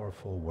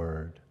all-powerful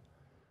word.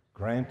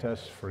 Grant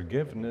us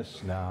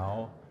forgiveness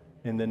now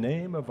in the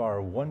name of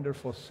our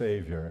wonderful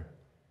Savior,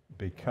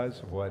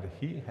 because of what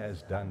he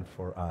has done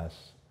for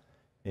us.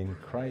 In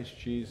Christ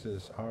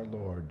Jesus our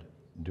Lord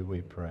do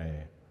we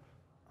pray.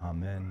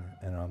 Amen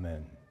and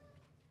amen.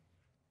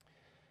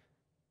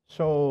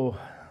 So,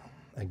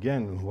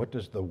 again, what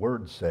does the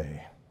Word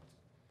say?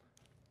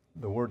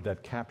 The Word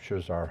that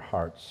captures our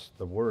hearts,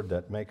 the Word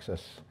that makes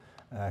us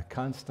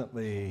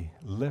constantly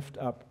lift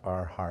up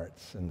our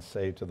hearts and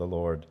say to the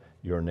Lord,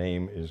 your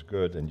name is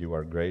good and you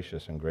are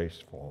gracious and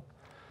graceful.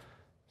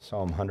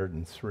 Psalm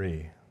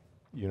 103,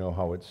 you know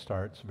how it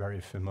starts, very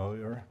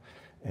familiar.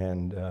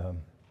 And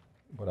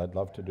what I'd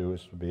love to do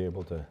is to be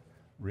able to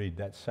read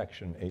that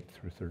section 8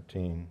 through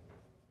 13.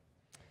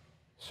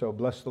 So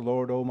bless the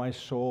Lord, O my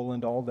soul,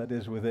 and all that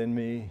is within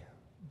me.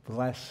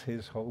 Bless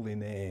his holy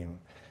name.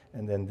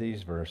 And then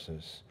these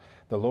verses.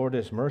 The Lord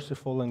is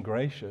merciful and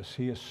gracious.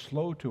 He is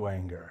slow to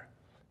anger.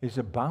 He's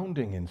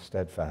abounding in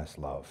steadfast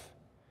love.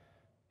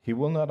 He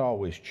will not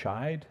always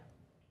chide,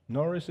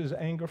 nor is his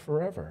anger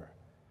forever.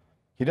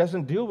 He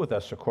doesn't deal with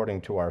us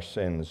according to our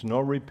sins,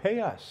 nor repay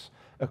us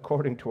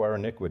according to our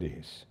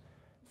iniquities.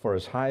 For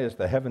as high as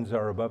the heavens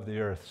are above the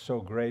earth, so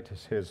great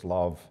is his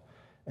love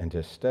and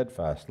his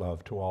steadfast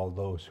love to all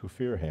those who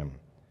fear him.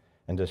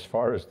 And as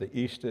far as the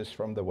east is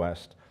from the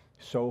west,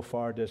 so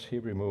far does he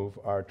remove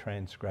our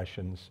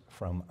transgressions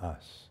from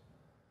us.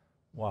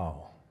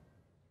 Wow.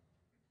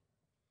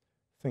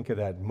 Think of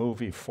that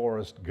movie,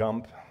 Forrest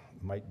Gump.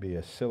 Might be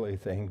a silly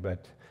thing,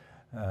 but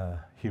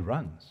he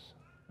runs.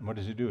 And what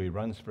does he do? He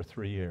runs for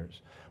 3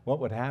 years. What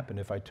would happen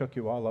if I took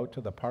you all out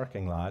to the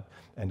parking lot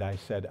and I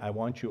said, I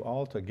want you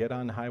all to get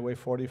on Highway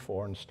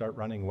 44 and start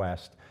running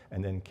west,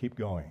 and then keep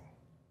going,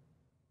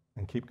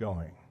 and keep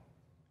going,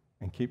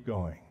 and keep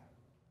going?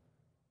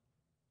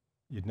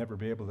 You'd never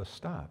be able to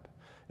stop.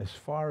 As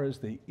far as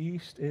the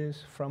east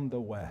is from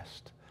the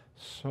west,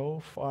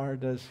 so far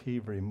does he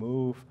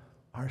remove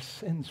our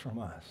sins from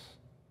us.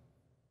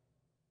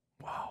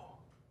 Wow.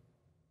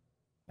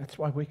 That's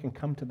why we can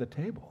come to the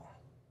table.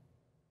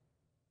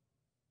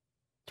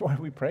 That's why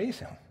we praise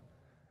him.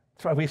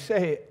 That's why we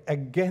say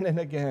again and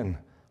again,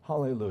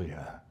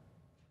 hallelujah.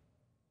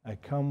 I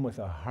come with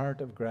a heart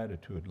of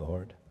gratitude,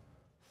 Lord.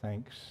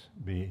 Thanks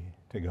be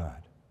to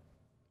God.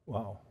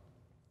 Wow.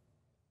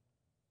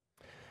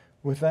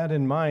 With that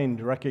in mind,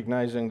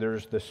 recognizing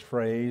there's this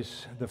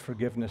phrase, the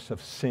forgiveness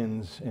of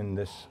sins, in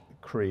this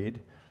creed,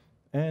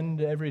 and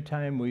every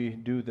time we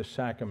do the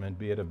sacrament,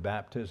 be it of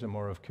baptism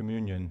or of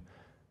communion,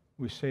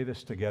 we say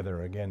this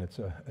together. Again, it's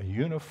a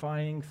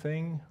unifying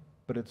thing,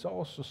 but it's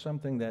also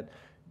something that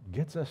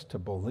gets us to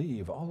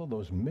believe all of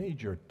those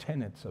major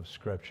tenets of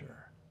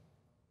Scripture.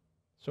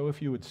 So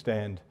if you would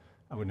stand,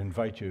 I would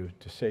invite you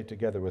to say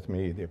together with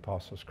me the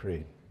Apostles'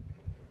 Creed.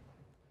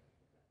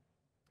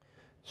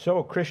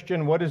 So,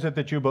 Christian, what is it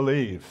that you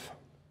believe?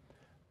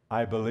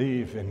 I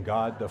believe in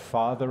God the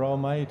Father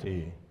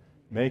Almighty,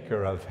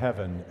 maker of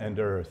heaven and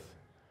earth,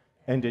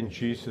 and in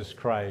Jesus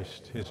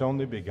Christ, his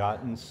only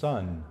begotten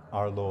Son,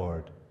 our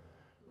Lord,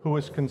 who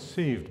was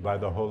conceived by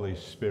the Holy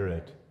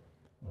Spirit,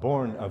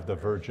 born of the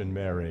Virgin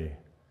Mary,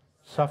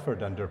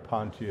 suffered under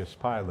Pontius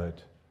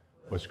Pilate,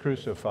 was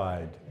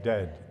crucified,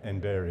 dead,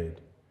 and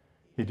buried.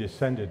 He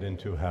descended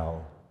into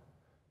hell.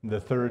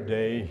 The third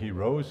day he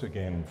rose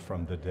again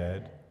from the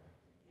dead.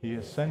 He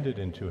ascended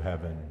into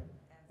heaven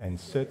and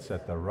sits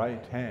at the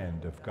right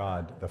hand of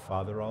God the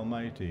Father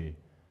Almighty.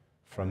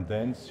 From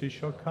thence he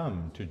shall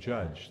come to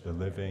judge the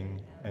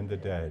living and the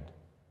dead.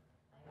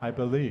 I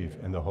believe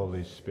in the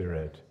Holy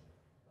Spirit,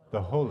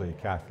 the Holy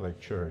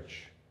Catholic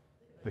Church,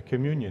 the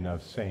communion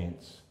of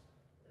saints,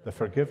 the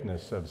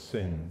forgiveness of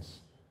sins,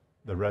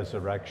 the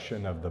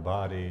resurrection of the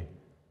body,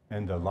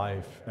 and the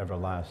life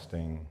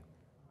everlasting.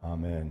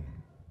 Amen.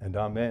 And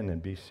amen,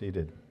 and be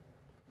seated.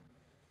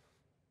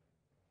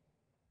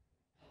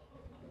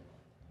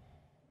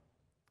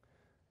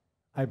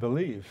 I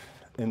believe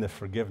in the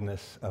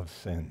forgiveness of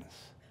sins.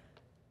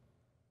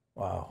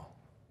 Wow.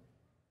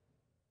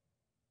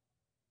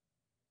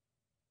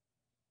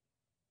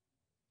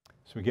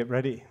 So we get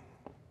ready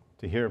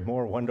to hear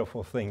more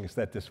wonderful things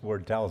that this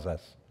word tells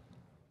us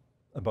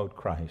about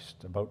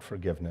Christ, about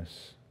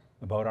forgiveness,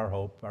 about our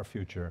hope, our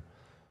future.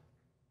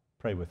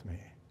 Pray with me.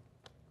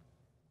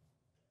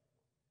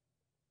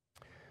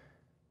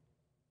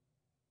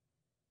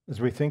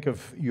 As we think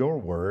of your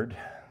word,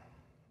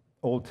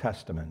 Old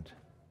Testament,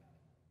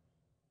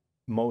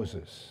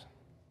 Moses,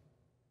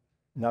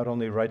 not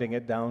only writing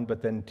it down,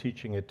 but then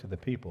teaching it to the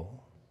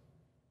people.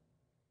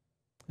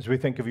 As we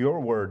think of your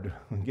word,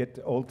 we get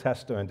to Old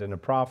Testament and a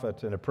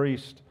prophet and a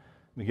priest,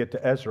 we get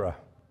to Ezra.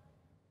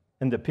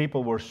 And the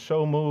people were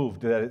so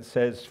moved that it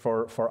says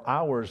for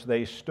hours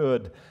they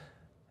stood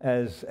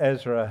as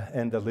Ezra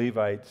and the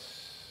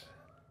Levites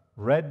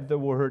read the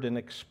word and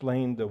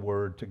explained the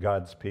word to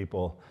God's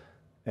people,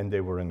 and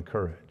they were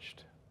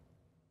encouraged.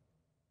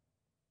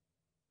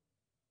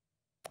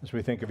 As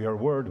we think of your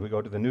word, we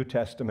go to the New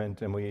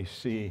Testament and we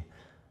see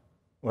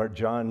where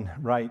John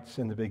writes,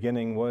 in the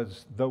beginning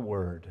was the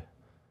Word.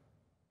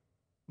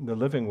 The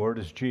living Word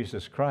is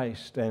Jesus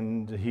Christ,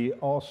 and he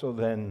also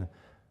then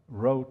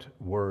wrote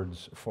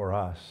words for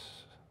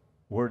us,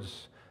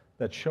 words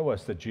that show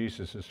us that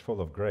Jesus is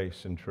full of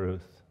grace and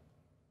truth.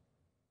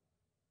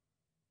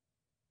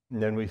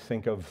 And then we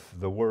think of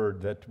the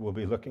Word that we'll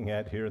be looking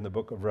at here in the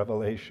book of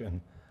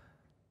Revelation,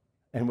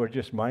 and we're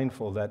just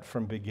mindful that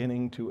from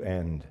beginning to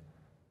end,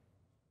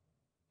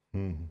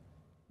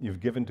 you've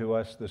given to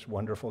us this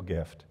wonderful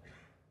gift,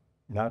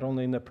 not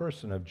only in the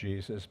person of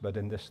Jesus, but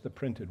in this, the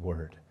printed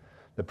Word.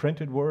 The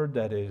printed Word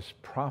that is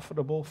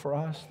profitable for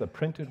us, the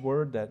printed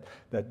Word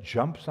that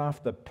jumps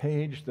off the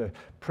page, the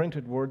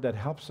printed Word that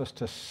helps us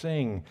to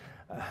sing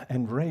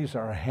and raise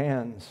our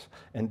hands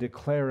and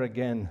declare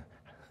again,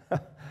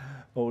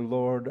 O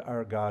Lord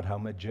our God, how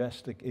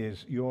majestic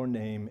is your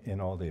name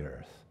in all the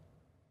earth.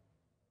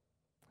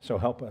 So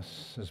help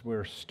us as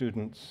we're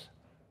students,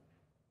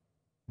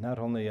 not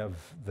only of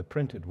the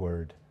printed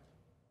Word,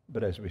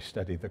 but as we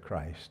study the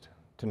Christ,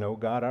 to know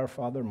God our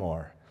Father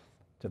more.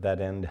 To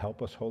that end,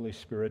 help us, Holy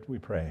Spirit, we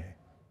pray.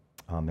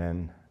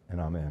 Amen and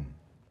amen.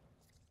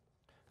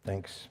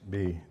 Thanks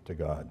be to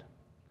God.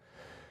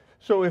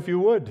 So if you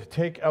would,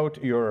 take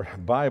out your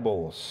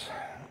Bibles,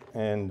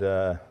 and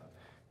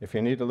if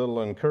you need a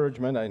little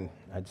encouragement,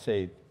 I'd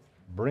say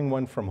bring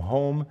one from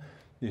home.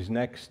 These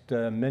next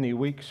many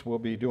weeks, we'll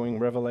be doing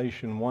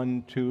Revelation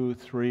 1, 2,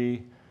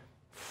 3,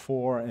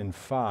 4, and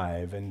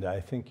 5, and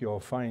I think you'll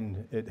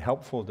find it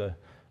helpful to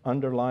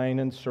underline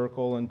and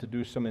circle and to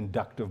do some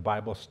inductive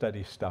Bible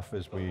study stuff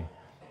as we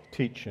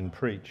teach and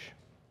preach.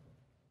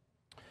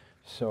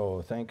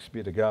 So thanks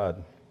be to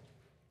God.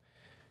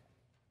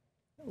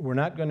 We're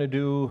not going to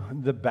do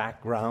the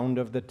background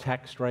of the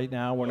text right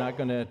now. We're not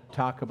going to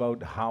talk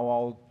about how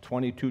all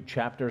 22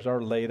 chapters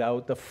are laid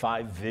out, the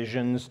 5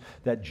 visions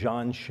that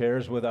John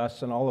shares with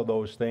us, and all of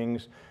those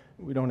things.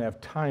 We don't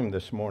have time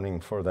this morning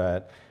for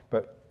that.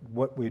 But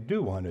what we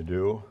do want to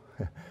do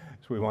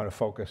is we want to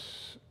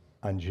focus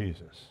on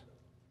Jesus.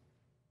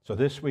 So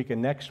this week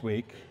and next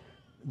week,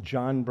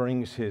 John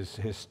brings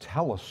his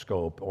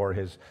telescope or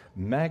his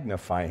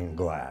magnifying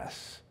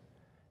glass,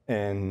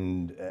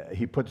 and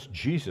he puts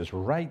Jesus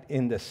right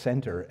in the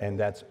center, and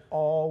that's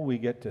all we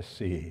get to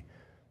see.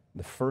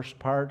 The first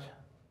part,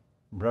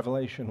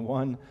 Revelation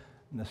 1,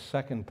 and the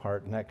second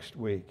part next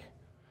week.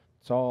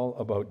 It's all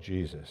about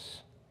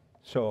Jesus.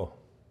 So,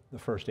 the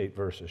first 8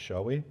 verses,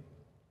 shall we?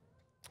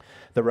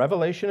 The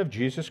revelation of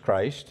Jesus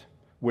Christ,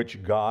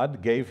 which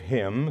God gave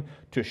him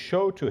to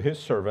show to his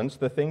servants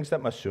the things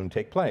that must soon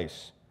take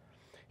place.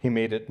 He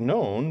made it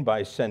known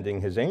by sending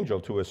his angel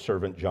to his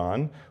servant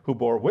John, who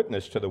bore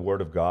witness to the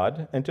word of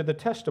God and to the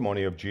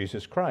testimony of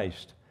Jesus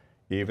Christ,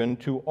 even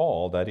to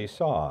all that he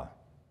saw.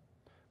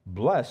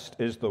 Blessed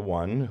is the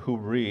one who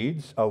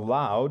reads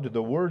aloud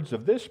the words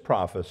of this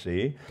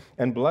prophecy,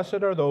 and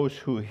blessed are those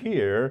who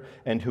hear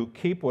and who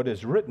keep what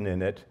is written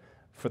in it,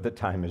 for the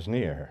time is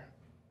near.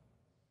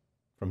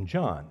 From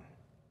John,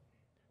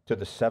 to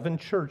the 7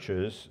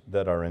 churches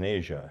that are in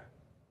Asia.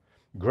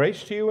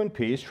 Grace to you and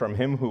peace from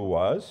him who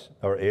was,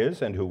 or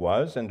is, and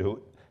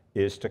who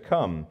is to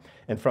come,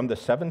 and from the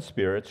 7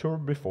 spirits who are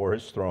before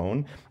his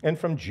throne, and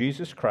from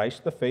Jesus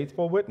Christ, the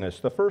faithful witness,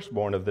 the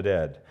firstborn of the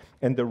dead,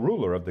 and the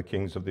ruler of the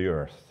kings of the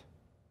earth.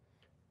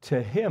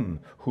 To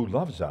him who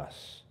loves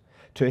us,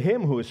 to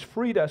him who has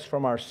freed us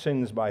from our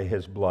sins by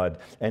his blood,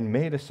 and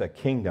made us a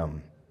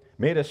kingdom,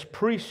 made us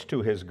priests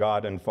to his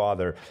God and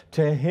Father.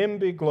 To him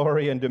be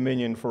glory and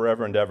dominion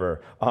forever and ever.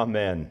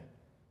 Amen.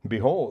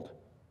 Behold,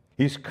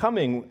 he's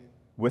coming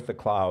with the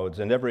clouds,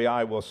 and every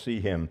eye will see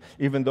him,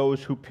 even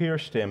those who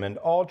pierced him, and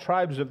all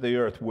tribes of the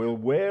earth will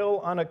wail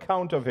on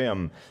account of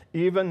him.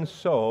 Even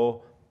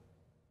so,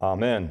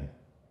 amen.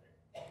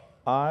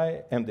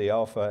 I am the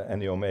Alpha and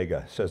the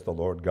Omega, says the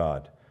Lord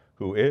God,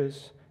 who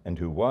is, and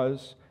who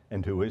was,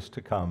 and who is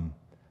to come,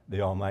 the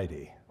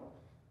Almighty.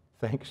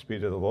 Thanks be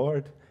to the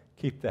Lord.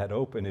 Keep that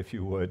open if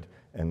you would,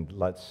 and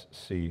let's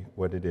see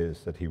what it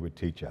is that he would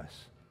teach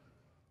us.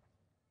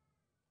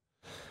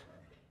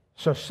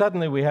 So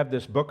suddenly we have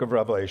this book of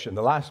Revelation,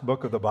 the last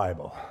book of the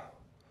Bible.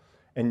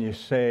 And you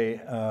say,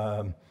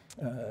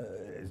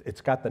 it's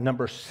got the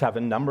number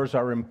 7. Numbers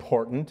are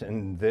important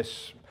in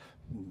this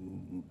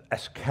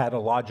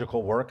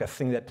eschatological work, a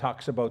thing that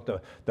talks about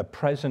the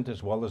present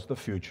as well as the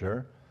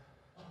future.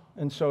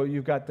 And so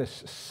you've got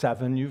this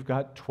 7, you've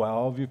got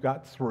 12, you've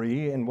got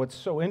 3, and what's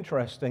so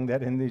interesting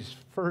that in these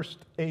first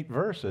 8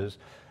 verses,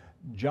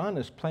 John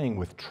is playing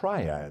with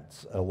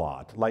triads a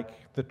lot,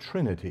 like the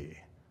Trinity,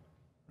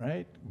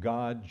 right?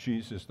 God,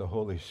 Jesus, the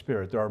Holy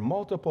Spirit. There are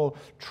multiple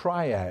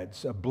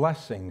triads,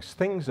 blessings,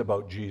 things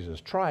about Jesus,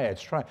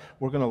 triads.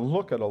 We're going to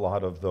look at a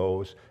lot of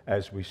those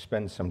as we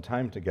spend some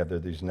time together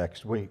these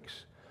next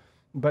weeks.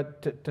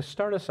 But to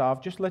start us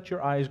off, just let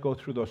your eyes go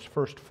through those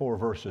first 4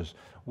 verses.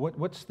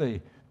 What's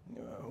the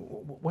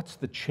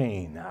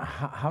chain?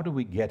 How do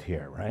we get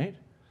here, right?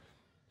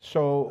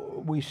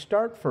 So we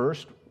start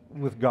first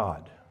with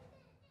God.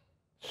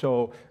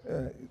 So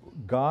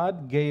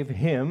God gave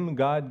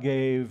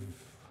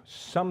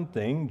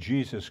something,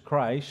 Jesus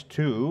Christ,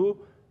 to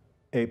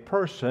a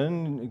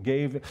person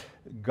gave,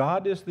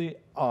 God is the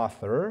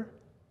author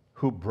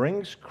who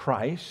brings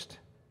Christ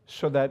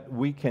so that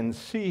we can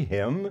see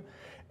him.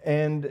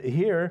 And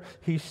here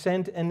he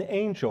sent an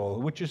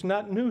angel, which is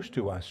not news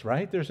to us,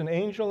 right? There's an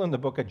angel in the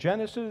book of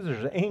Genesis,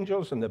 there's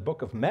angels in the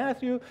book of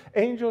Matthew,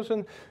 angels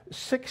in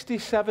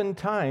 67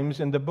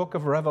 times in the book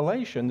of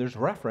Revelation, there's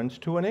reference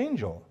to an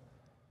angel.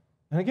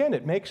 And again,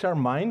 it makes our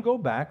mind go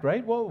back,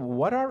 right? Well,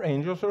 what are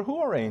angels or who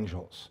are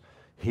angels?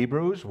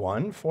 Hebrews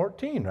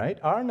 1:14, right?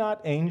 Are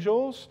not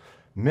angels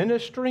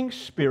ministering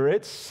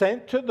spirits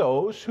sent to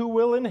those who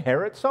will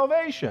inherit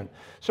salvation?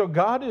 So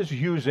God is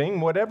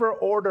using whatever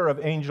order of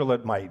angel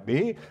it might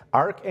be,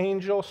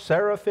 archangel,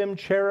 seraphim,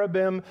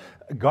 cherubim,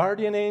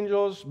 guardian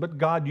angels, but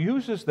God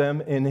uses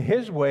them in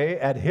his way,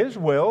 at his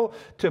will,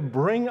 to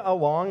bring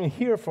along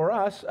here for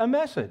us a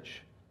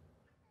message.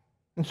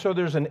 And so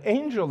there's an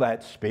angel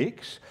that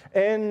speaks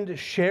and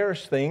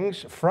shares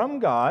things from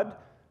God,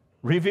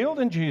 revealed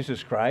in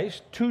Jesus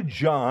Christ, to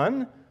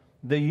John,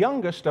 the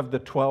youngest of the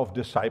 12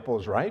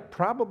 disciples, right?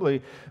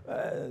 Probably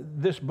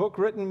this book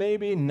written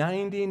maybe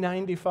 90,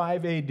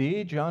 95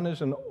 AD. John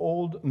is an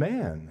old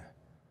man.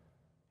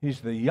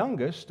 He's the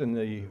youngest in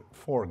the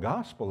 4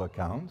 gospel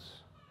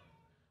accounts.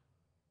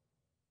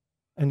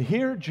 And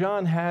here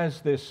John has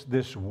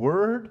this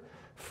word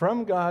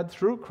from God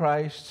through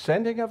Christ,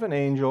 sending of an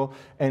angel,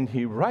 and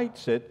he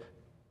writes it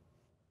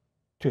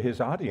to his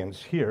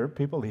audience here,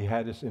 people he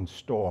has in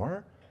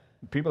store,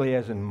 people he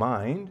has in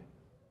mind.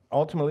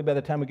 Ultimately, by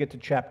the time we get to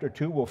chapter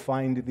 2, we'll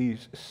find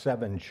these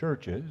 7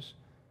 churches.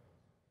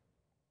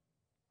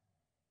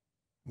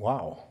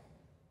 Wow.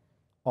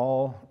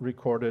 All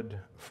recorded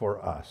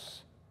for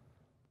us.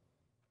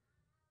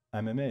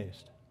 I'm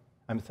amazed.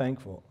 I'm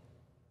thankful.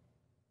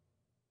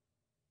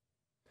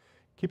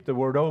 Keep the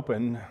word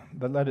open,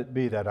 but let it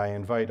be that I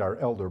invite our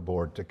elder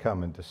board to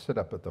come and to sit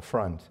up at the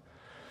front.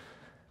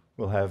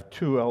 We'll have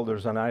 2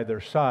 elders on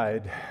either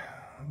side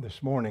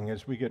this morning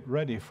as we get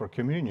ready for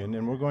communion,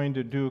 and we're going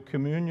to do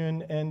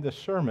communion and the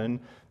sermon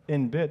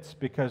in bits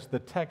because the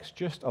text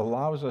just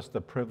allows us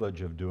the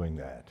privilege of doing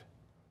that.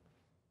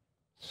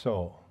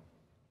 So,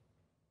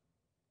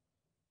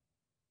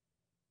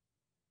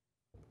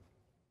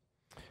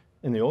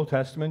 in the Old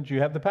Testament, you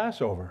have the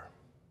Passover.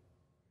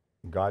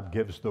 God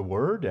gives the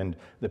word, and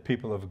the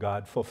people of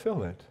God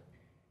fulfill it.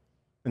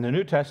 In the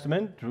New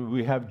Testament,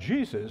 we have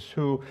Jesus,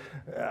 who,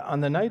 on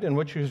the night in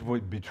which he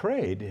was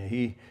betrayed,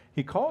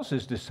 he calls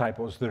his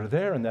disciples. They're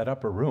there in that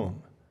upper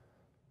room.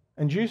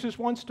 And Jesus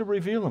wants to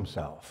reveal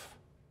himself.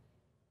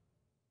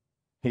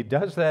 He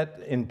does that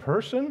in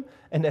person,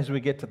 and as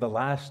we get to the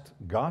last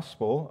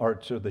gospel, or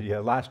to the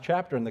last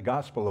chapter in the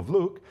Gospel of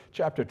Luke,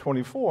 chapter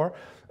 24,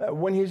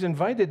 when he's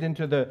invited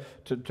into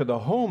the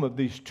home of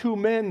these 2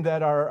 men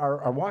that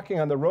are walking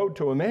on the road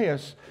to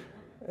Emmaus,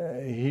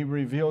 he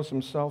reveals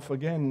himself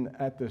again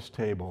at this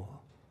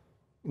table,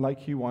 like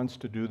he wants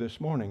to do this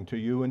morning to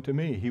you and to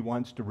me. He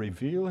wants to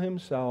reveal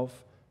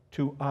himself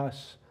to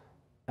us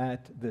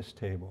at this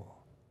table.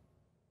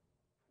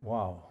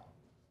 Wow.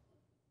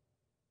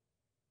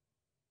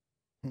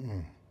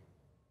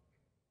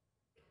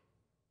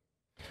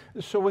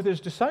 So with his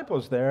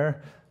disciples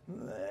there,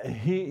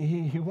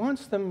 he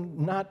wants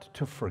them not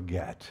to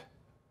forget.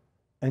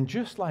 And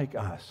just like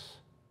us,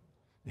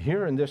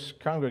 here in this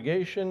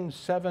congregation,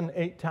 7,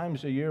 8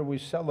 times a year, we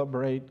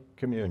celebrate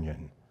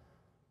communion.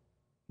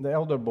 The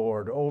elder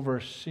board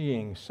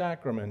overseeing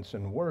sacraments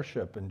and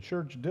worship and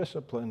church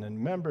discipline and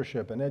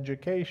membership and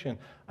education.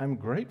 I'm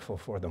grateful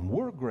for them.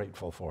 We're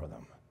grateful for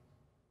them.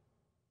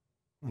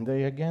 And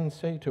they again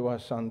say to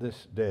us on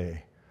this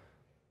day,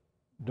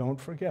 don't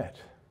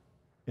forget,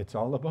 it's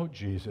all about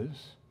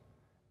Jesus,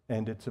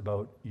 and it's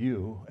about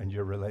you and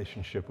your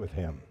relationship with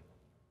him.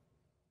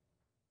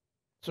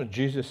 So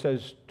Jesus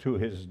says to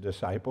his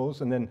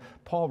disciples, and then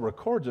Paul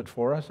records it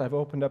for us. I've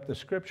opened up the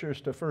scriptures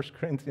to 1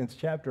 Corinthians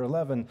chapter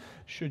 11,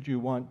 should you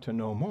want to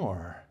know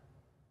more.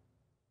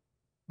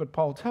 But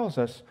Paul tells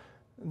us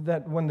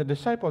that when the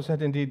disciples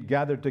had indeed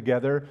gathered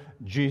together,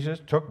 Jesus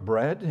took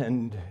bread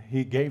and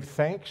he gave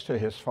thanks to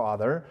his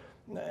Father,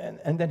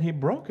 and then he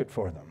broke it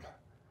for them.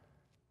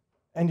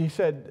 And he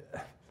said,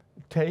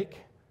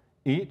 take,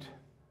 eat,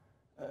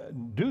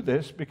 do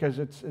this because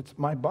it's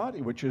my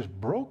body which is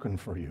broken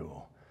for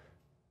you.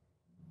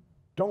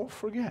 Don't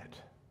forget,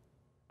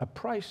 a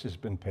price has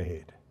been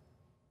paid.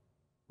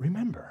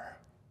 Remember,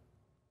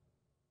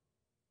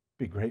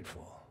 be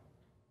grateful.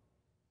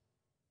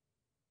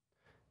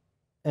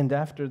 And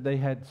after they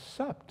had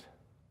supped,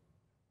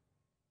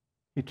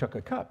 he took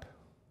a cup,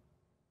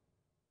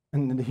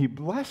 and then he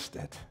blessed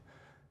it.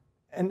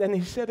 And then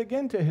he said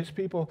again to his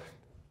people,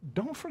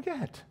 don't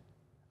forget,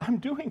 I'm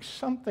doing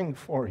something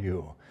for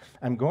you.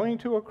 I'm going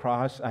to a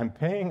cross, I'm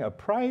paying a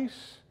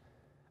price,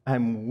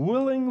 I'm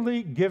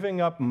willingly giving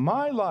up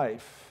my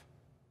life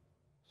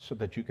so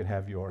that you can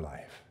have your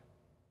life.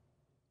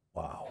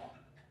 Wow.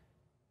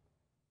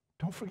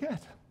 Don't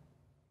forget.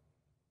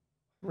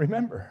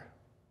 Remember,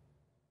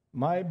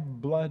 my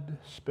blood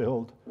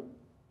spilled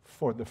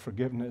for the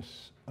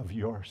forgiveness of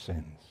your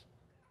sins.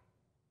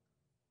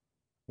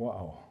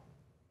 Wow.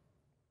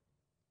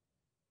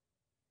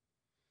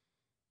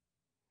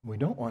 we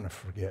don't want to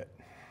forget.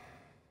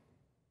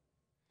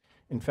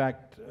 In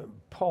fact,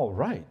 Paul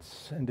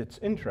writes, and it's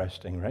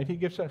interesting, right? He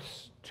gives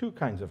us two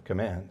kinds of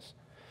commands.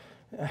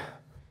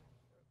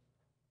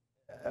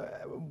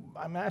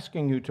 I'm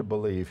asking you to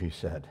believe, he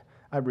said.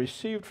 I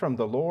received from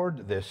the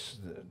Lord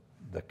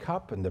the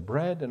cup and the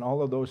bread and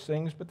all of those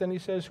things, but then he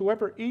says,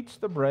 whoever eats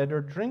the bread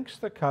or drinks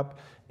the cup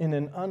in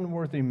an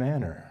unworthy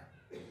manner.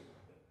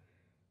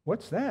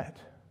 What's that?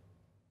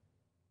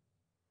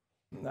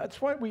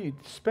 That's why we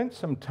spent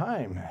some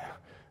time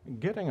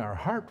getting our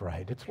heart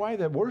right. It's why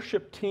the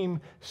worship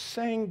team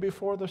sang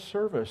before the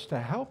service, to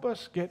help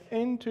us get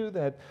into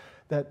that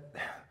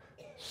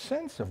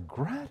sense of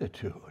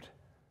gratitude.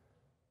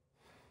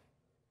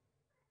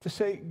 To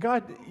say,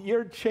 God,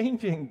 you're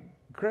changing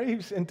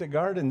graves into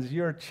gardens.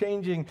 You're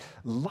changing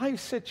life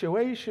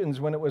situations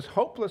when it was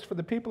hopeless for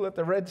the people at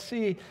the Red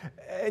Sea,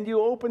 and you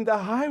opened the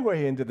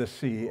highway into the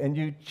sea, and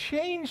you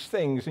changed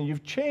things, and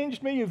you've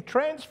changed me, you've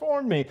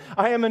transformed me.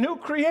 I am a new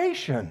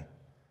creation.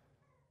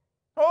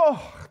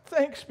 Oh,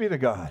 thanks be to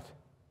God.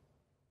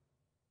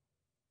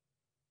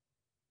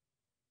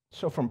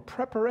 So from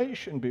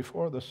preparation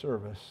before the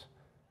service,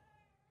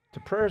 to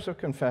prayers of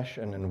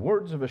confession and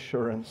words of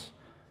assurance,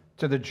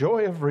 to the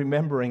joy of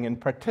remembering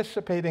and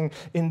participating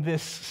in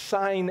this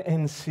sign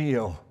and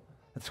seal.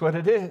 That's what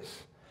it is.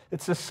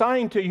 It's a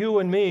sign to you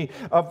and me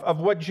of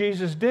what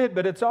Jesus did,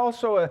 but it's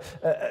also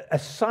a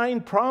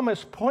sign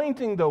promise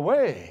pointing the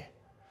way.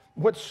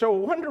 What's so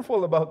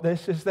wonderful about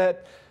this is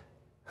that,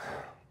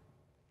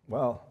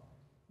 well,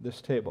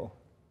 this table,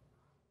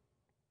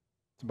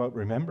 it's about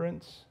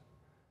remembrance,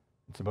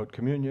 it's about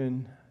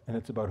communion, and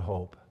it's about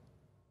hope.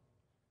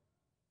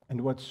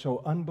 And what's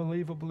so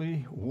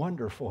unbelievably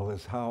wonderful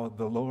is how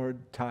the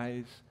Lord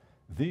ties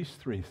these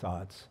three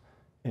thoughts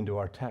into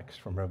our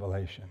text from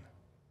Revelation.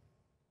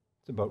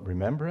 It's about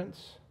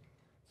remembrance,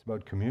 it's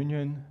about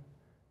communion,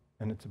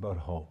 and it's about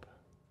hope.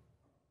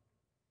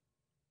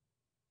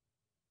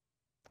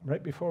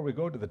 Right before we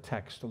go to the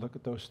text to look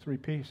at those three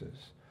pieces,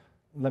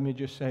 let me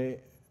just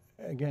say,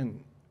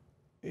 again,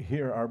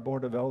 here our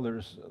Board of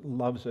Elders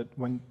loves it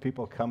when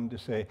people come to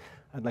say,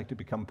 I'd like to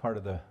become part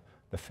of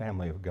the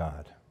family of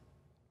God.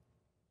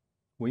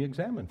 We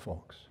examine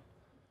folks.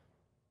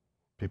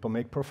 People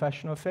make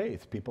profession of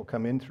faith. People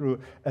come in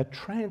through a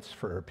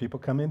transfer. People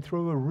come in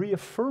through a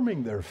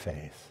reaffirming their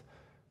faith.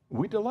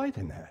 We delight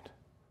in that.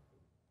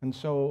 And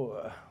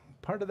so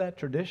part of that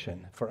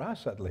tradition, for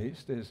us at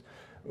least, is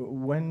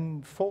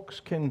when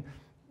folks can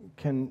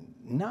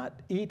not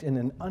eat in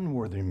an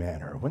unworthy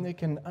manner, when they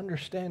can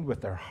understand with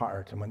their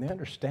heart and when they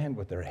understand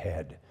with their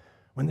head,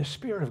 when the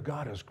Spirit of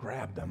God has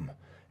grabbed them,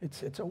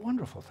 it's a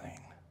wonderful thing.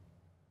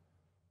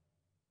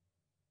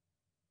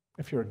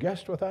 If you're a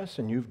guest with us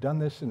and you've done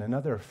this in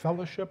another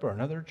fellowship or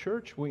another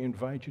church, we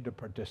invite you to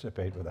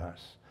participate with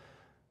us.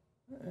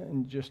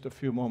 In just a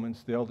few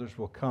moments, the elders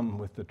will come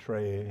with the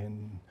tray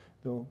and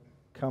they'll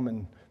come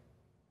and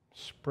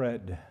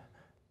spread,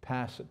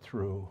 pass it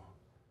through.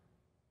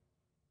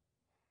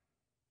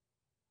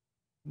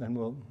 Then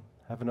we'll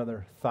have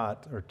another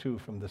thought or two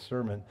from the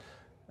sermon,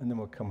 and then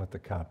we'll come with the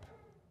cup.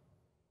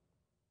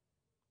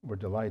 We're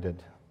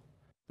delighted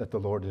that the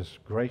Lord has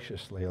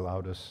graciously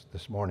allowed us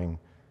this morning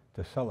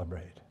to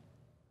celebrate.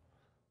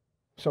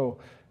 So,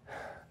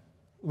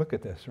 look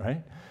at this,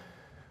 right?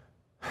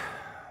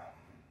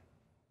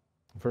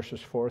 Verses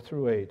 4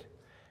 through 8.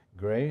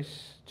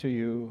 Grace to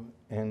you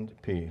and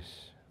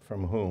peace.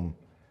 From whom?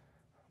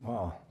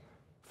 Well,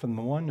 from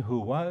the one who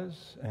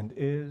was and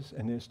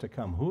is to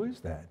come. Who is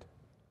that?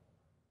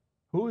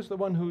 Who is the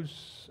one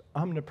who's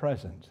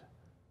omnipresent?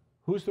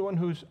 Who's the one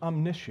who's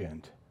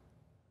omniscient?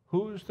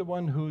 Who's the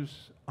one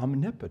who's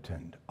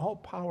omnipotent,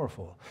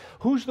 all-powerful?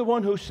 Who's the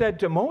one who said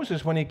to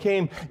Moses when he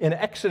came in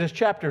Exodus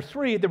chapter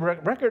 3, the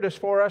record is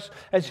for us,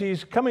 as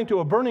he's coming to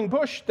a burning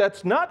bush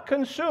that's not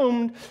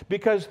consumed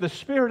because the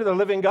Spirit of the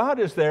living God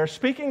is there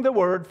speaking the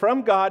word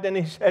from God, and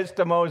he says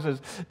to Moses,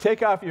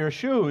 take off your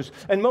shoes.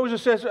 And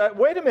Moses says,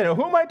 wait a minute,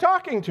 who am I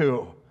talking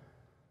to?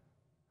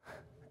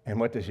 And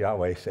what does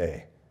Yahweh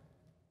say?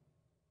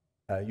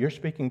 You're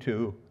speaking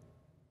to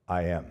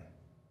I am.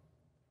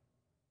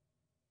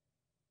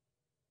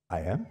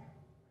 I am.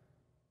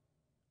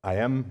 I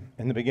am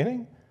in the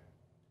beginning.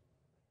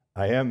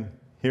 I am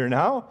here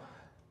now.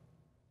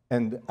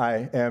 And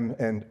I am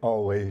and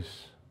always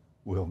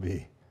will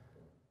be.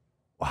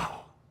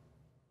 Wow.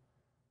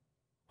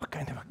 What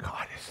kind of a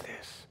God is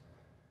this?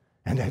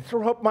 And I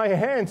throw up my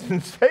hands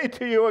and say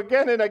to you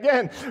again and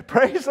again,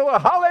 praise the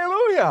Lord,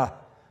 hallelujah.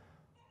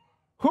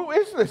 Who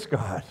is this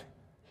God?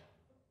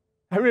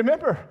 I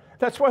remember,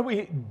 that's why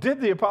we did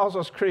the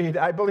Apostles' Creed.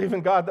 I believe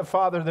in God the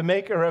Father, the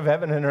maker of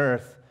heaven and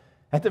earth.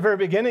 At the very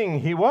beginning,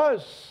 he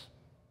was.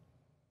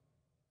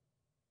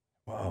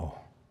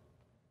 Wow.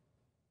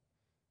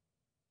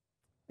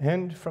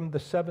 And from the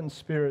seven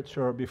spirits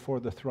who are before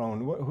the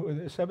throne. Who are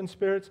the seven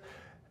spirits?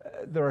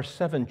 There are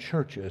seven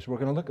churches. We're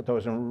going to look at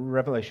those in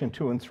Revelation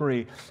 2 and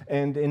 3.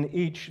 And in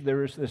each,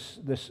 there is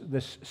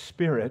this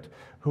spirit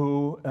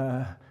who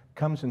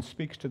comes and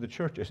speaks to the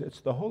churches.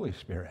 It's the Holy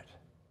Spirit.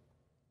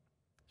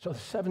 So the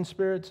seven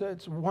spirits,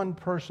 it's one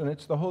person,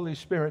 it's the Holy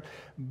Spirit.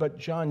 But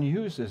John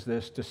uses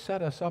this to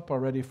set us up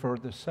already for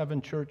the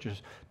seven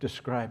churches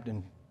described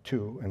in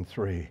 2 and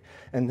 3.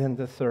 And then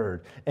the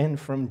third, and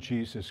from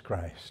Jesus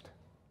Christ.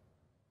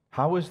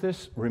 How is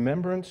this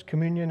remembrance,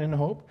 communion, and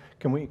hope?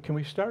 Can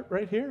we start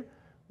right here?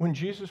 When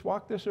Jesus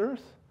walked this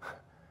earth,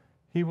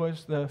 he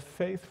was the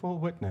faithful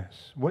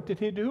witness. What did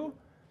he do?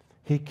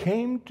 He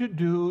came to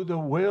do the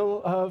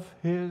will of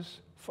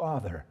his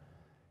Father.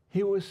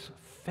 He was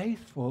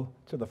faithful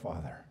to the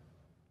Father.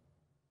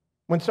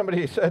 When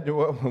somebody said,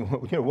 well,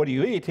 what do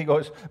you eat? He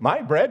goes,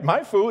 my bread,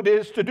 my food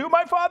is to do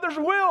my Father's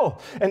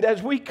will. And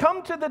as we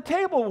come to the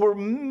table,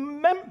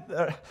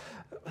 we're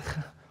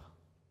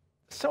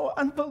so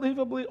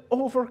unbelievably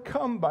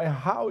overcome by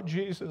how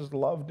Jesus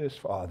loved his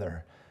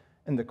Father.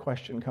 And the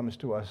question comes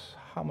to us,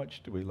 how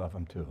much do we love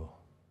him too?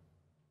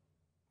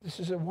 This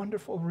is a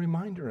wonderful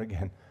reminder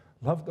again.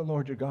 Love the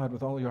Lord your God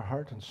with all your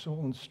heart and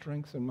soul and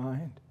strength and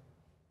mind.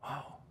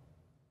 Wow.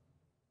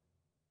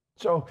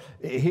 So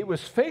he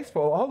was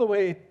faithful all the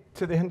way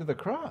to the end of the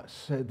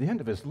cross, at the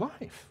end of his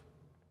life.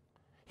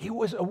 He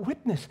was a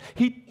witness.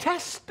 He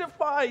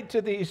testified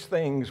to these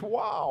things.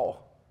 Wow.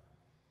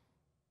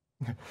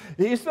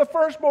 He's the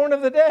firstborn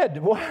of the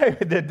dead. Why?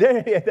 The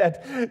day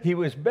that he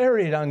was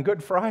buried on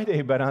Good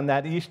Friday, but on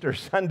that Easter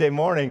Sunday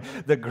morning,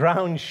 the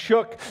ground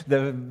shook.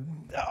 The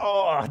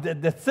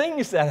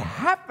things that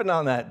happened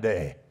on that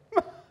day.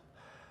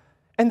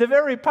 And the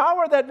very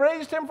power that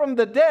raised him from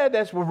the dead,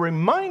 as we're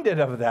reminded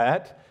of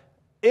that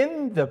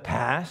in the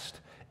past,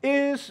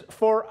 is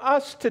for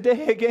us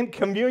today, again,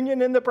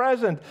 communion in the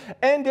present.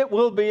 And it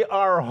will be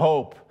our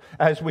hope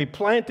as we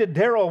planted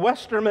Darrell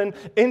Westerman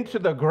into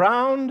the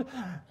ground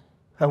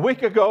a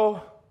week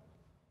ago.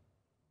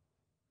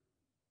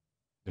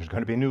 There's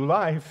going to be new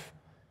life.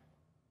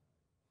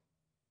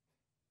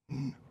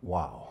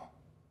 Wow.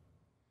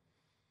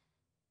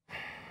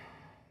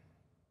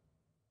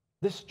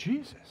 This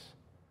Jesus,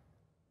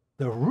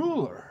 the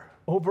ruler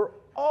over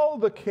all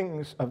the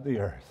kings of the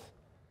earth,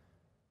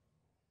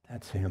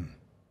 that's him.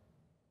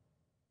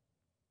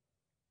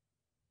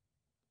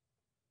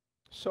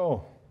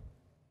 So,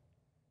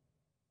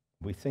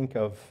 we think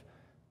of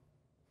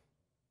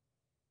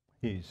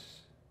he's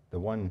the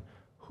one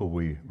who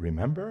we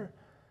remember.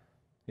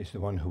 He's the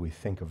one who we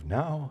think of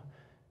now.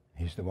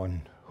 He's the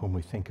one whom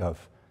we think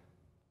of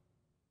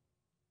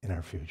in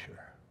our future.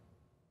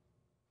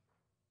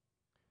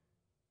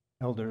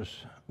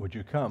 Elders, would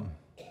you come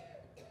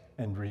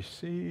and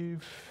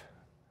receive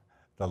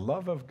the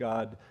love of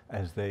God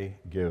as they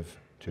give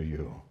to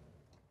you?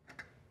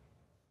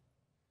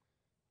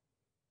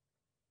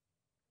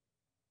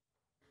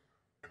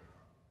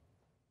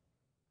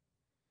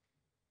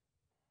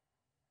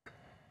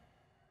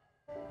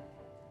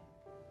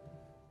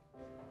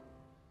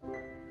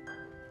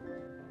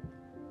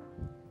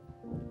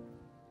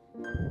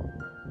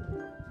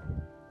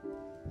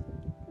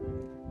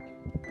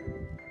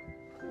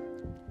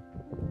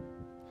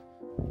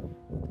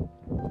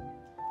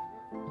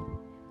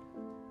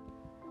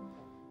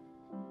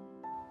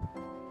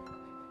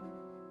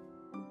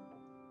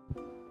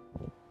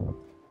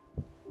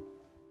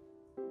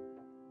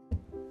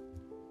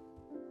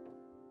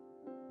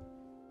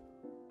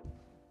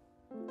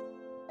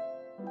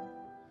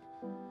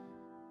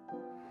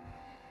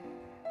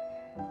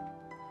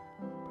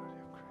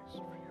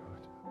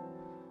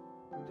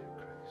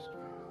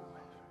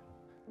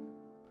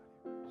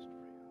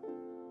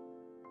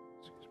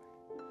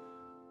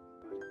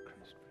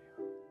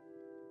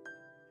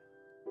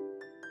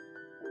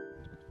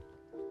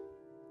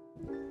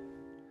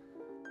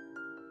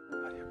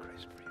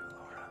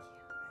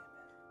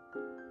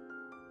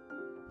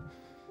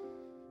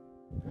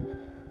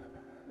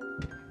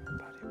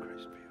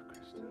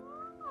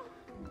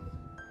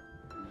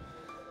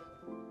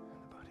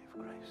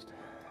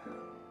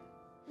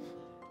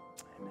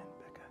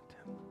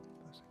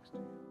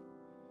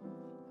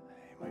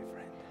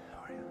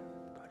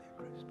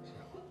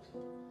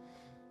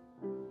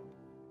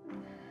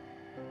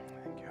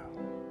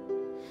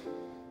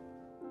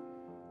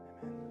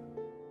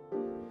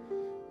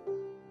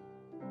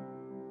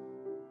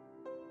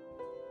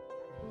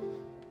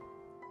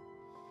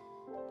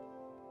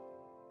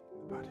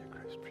 Body of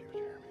Christ for you,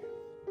 Jeremy.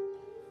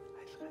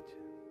 Hi, schatje.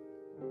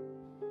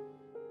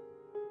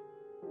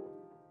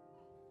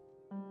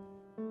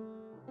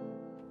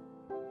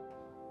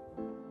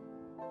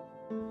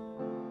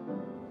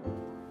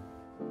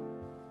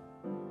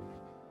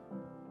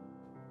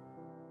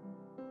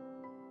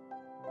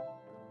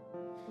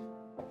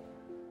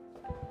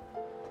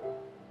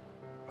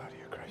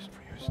 Body of Christ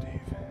for you, Steve.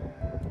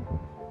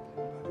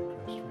 Body of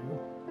Christ for you.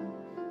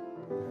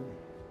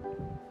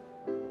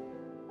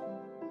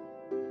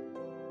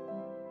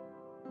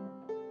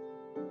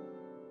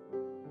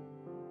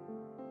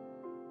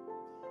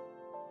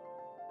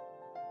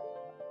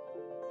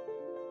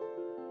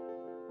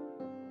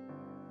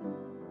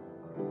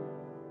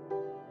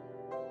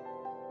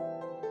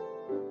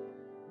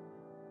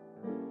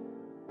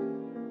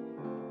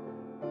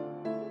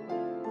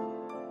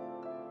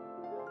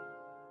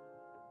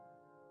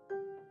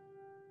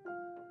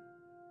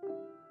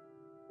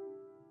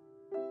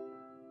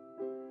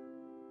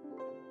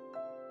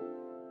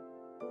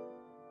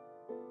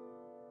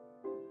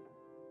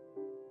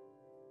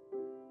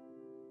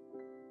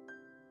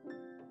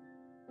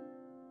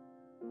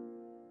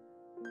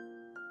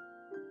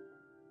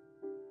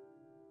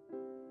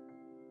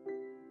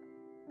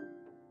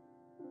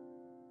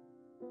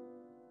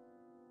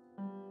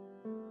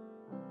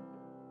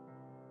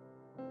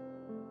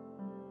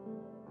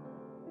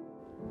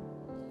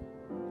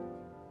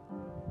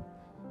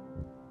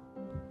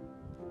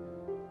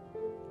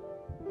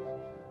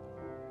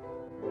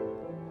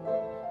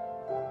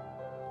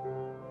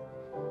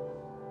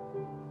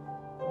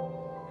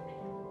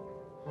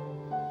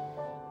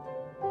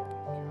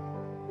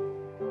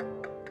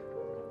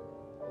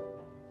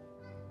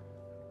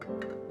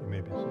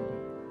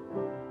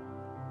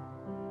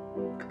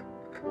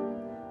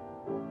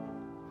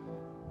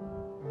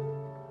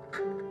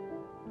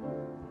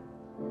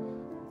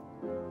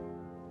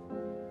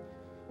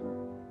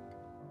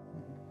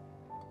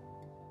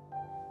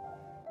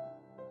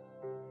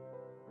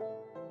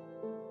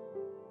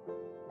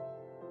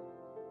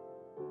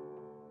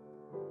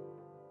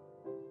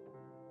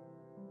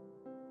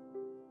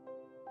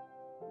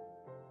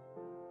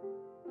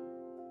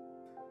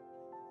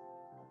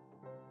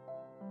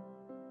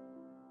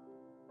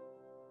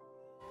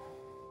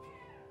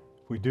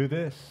 We do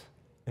this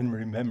in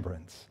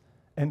remembrance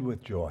and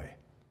with joy.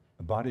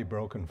 A body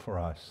broken for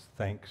us.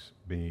 Thanks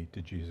be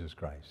to Jesus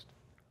Christ.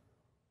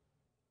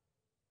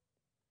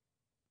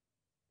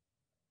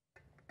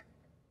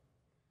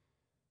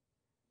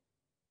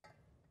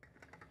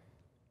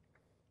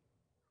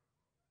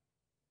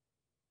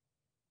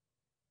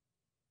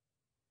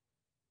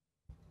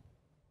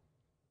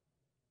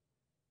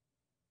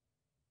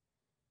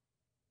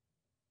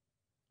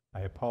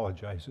 I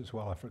apologize as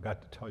well. I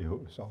forgot to tell you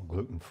it was all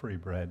gluten-free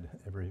bread,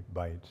 every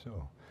bite,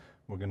 so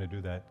we're going to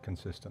do that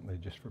consistently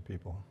just for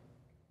people.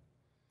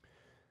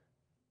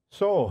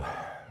 So,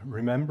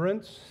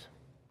 remembrance,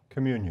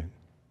 communion,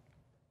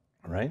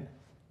 all right?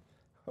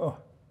 Oh,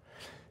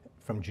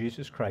 from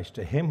Jesus Christ,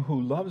 to him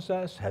who loves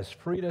us, has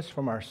freed us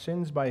from our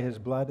sins by his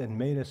blood and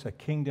made us a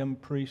kingdom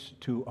priest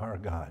to our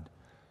God.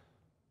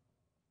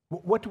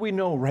 What do we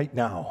know right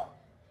now?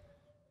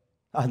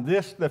 On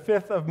this, the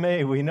 5th of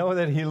May, we know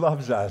that he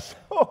loves us.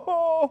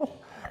 Oh,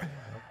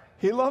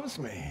 he loves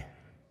me.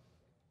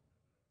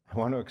 I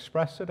want to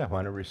express it. I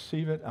want to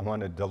receive it. I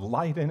want to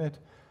delight in it.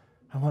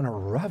 I want to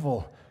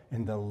revel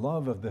in the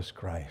love of this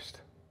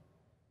Christ,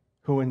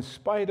 who in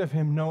spite of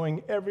him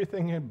knowing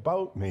everything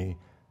about me,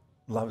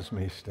 loves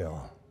me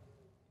still.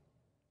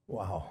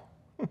 Wow.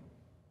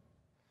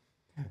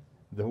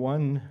 The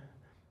one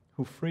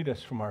who freed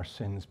us from our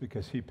sins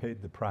because he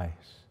paid the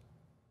price.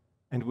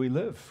 And we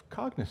live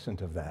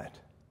cognizant of that.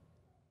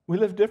 We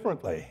live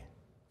differently.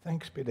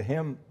 Thanks be to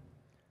him.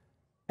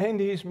 And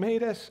he's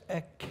made us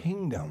a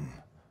kingdom.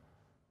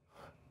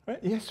 Right?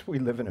 Yes, we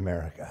live in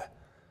America.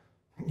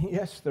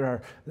 Yes, there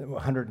are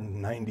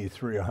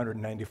 193,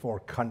 194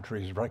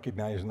 countries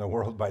recognized in the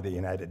world by the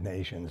United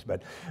Nations,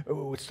 but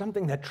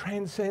something that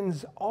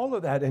transcends all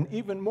of that and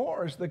even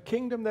more is the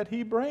kingdom that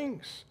he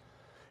brings.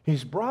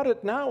 He's brought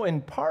it now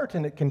in part,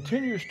 and it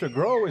continues to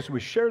grow as we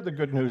share the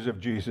good news of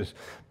Jesus.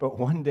 But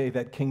one day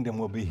that kingdom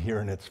will be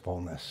here in its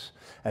fullness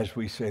as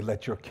we say,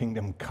 let your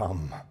kingdom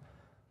come.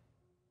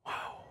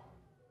 Wow.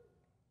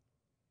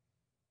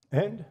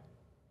 And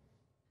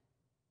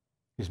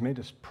he's made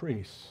us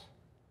priests.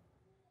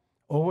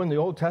 Oh, in the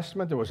Old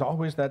Testament, there was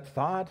always that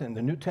thought. In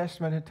the New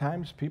Testament, at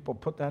times, people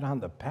put that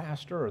on the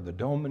pastor or the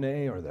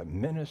domine or the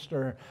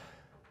minister.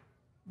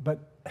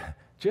 But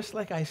just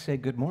like I say,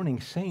 good morning,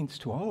 saints,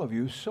 to all of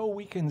you, so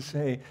we can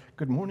say,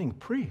 good morning,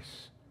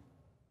 priests.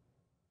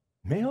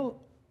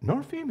 Male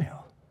nor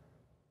female.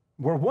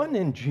 We're one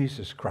in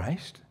Jesus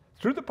Christ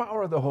through the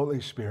power of the Holy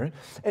Spirit.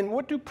 And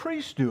what do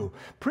priests do?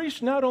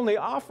 Priests not only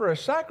offer a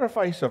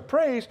sacrifice of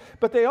praise,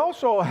 but they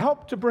also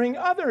help to bring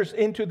others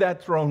into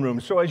that throne room.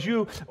 So as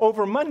you,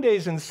 over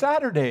Mondays and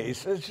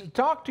Saturdays,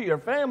 talk to your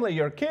family,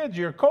 your kids,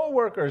 your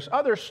co-workers,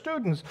 other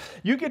students,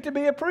 you get to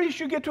be a priest.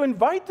 You get to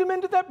invite them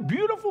into that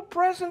beautiful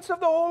presence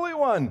of the Holy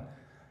One.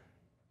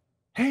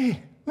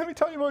 Hey, let me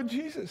tell you about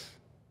Jesus.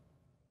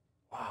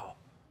 Wow.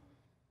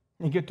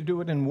 You get to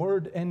do it in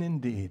word and in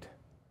deed.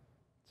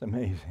 It's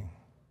amazing.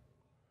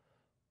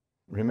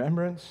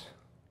 Remembrance,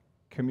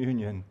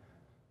 communion,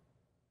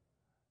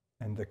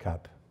 and the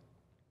cup.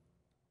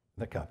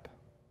 The cup.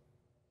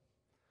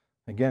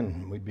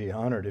 Again, we'd be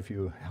honored if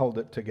you held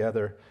it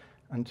together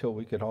until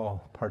we could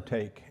all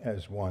partake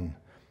as one.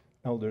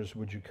 Elders,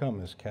 would you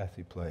come as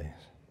Kathy plays?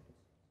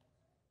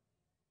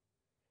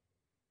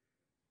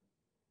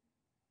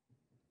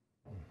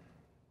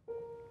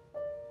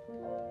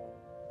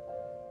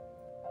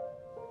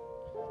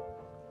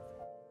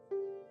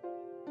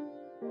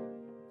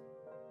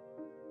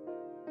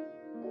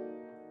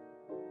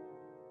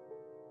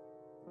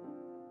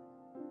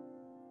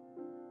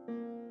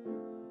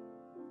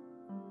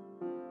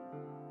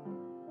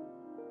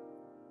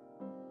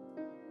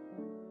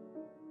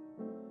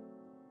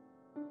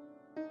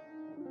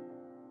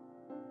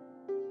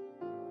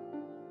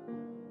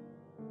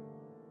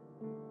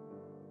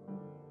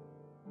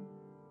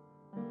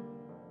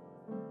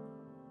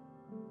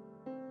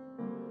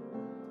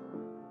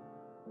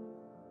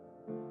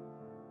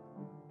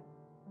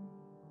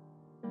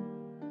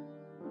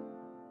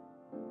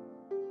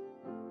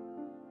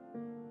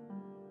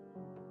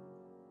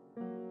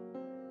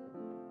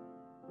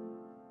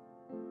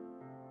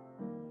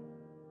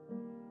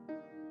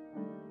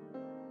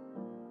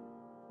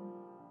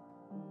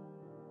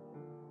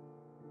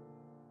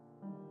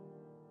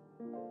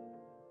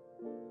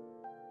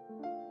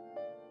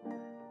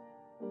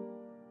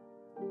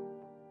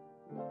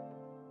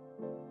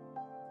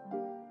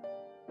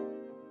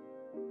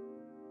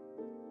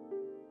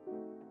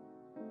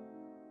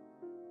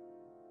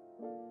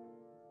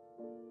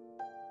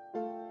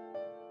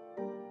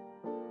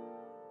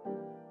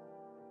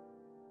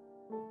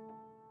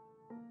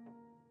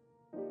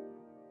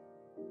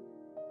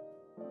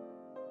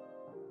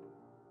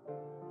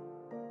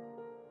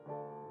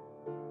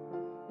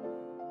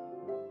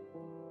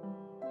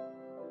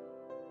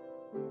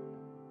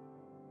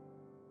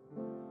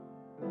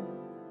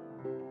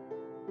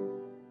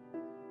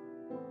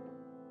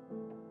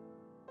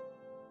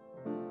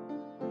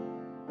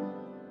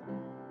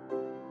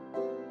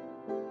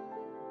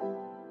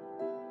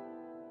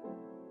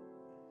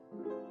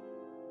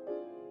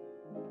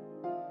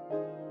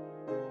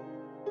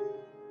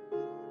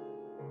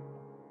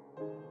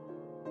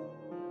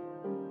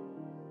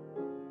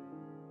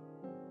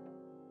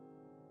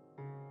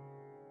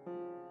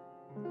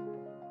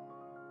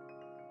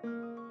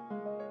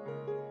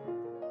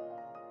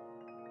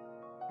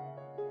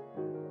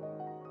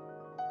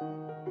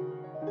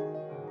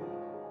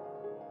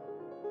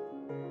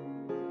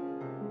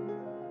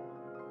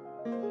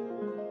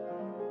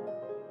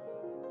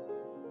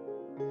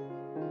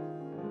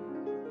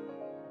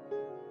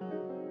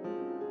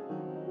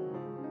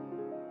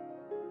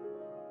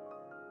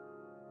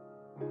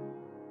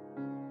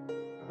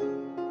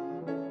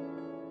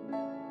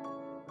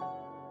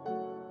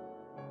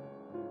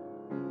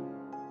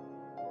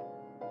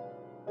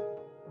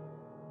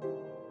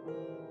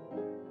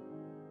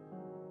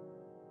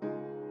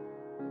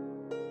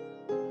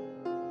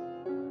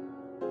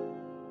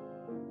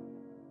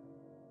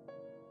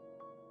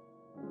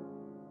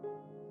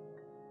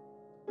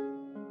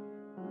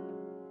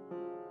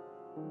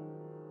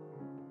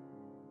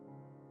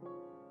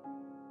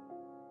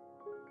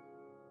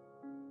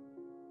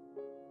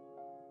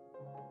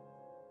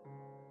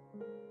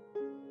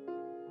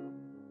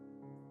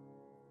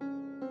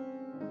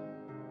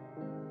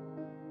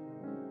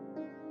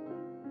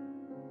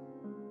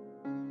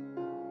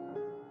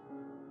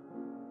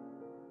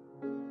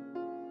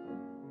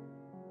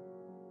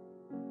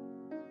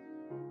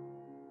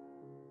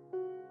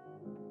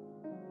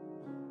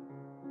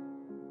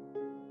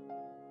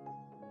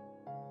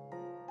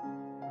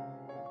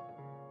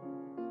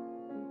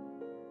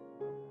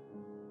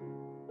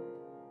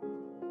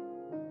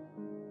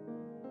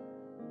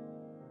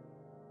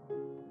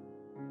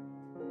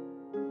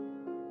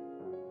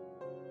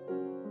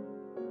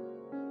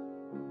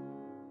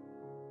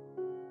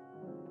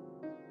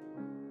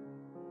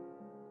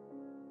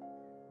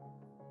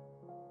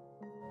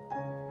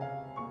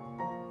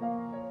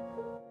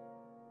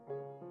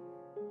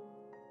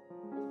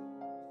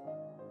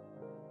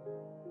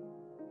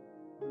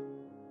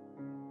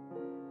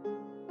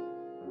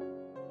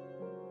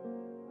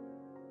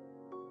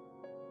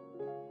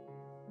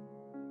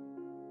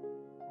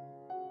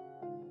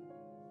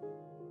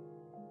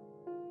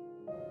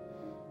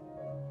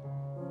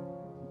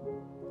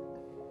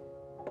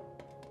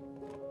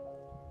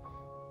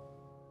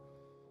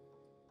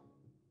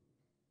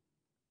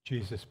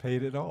 Jesus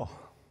paid it all.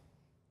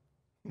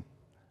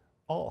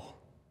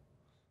 All.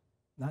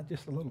 Not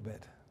just a little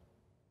bit.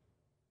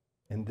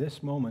 In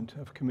this moment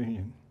of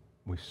communion,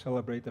 we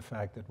celebrate the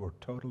fact that we're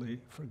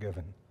totally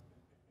forgiven.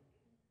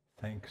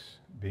 Thanks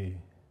be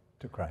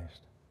to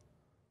Christ.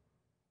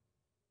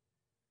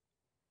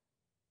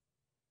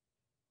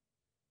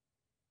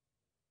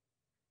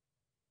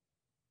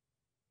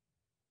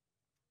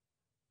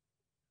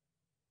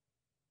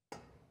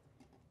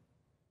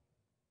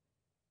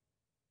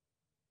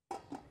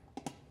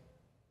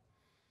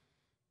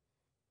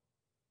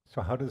 So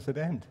how does it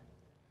end?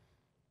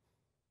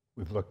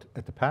 We've looked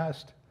at the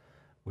past,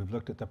 we've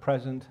looked at the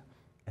present,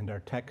 and our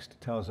text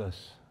tells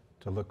us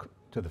to look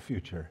to the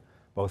future,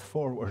 both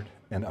forward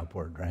and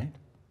upward, right?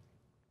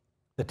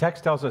 The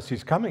text tells us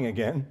he's coming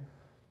again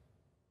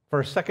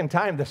for a second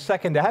time, the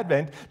second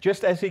advent,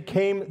 just as he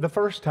came the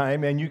first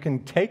time, and you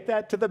can take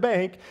that to the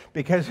bank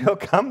because he'll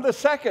come the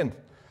second.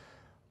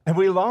 And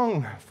we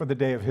long for the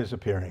day of his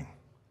appearing.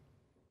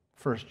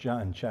 1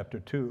 John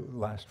chapter 2,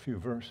 last few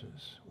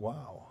verses.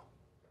 Wow.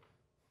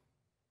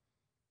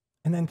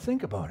 And then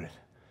think about it.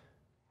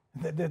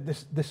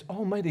 This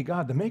almighty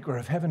God, the maker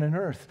of heaven and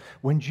earth,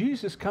 when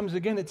Jesus comes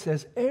again, it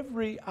says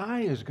every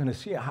eye is going to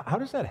see it. How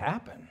does that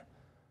happen?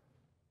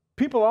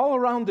 People all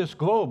around this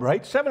globe,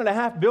 right?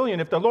 7.5 billion.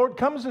 If the Lord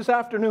comes this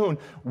afternoon,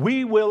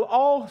 we will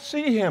all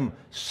see him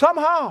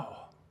somehow.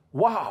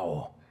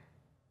 Wow.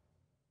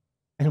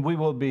 And we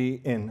will be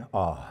in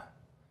awe.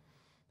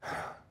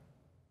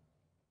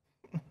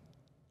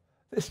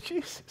 This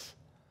Jesus,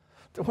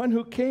 the one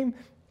who came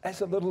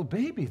as a little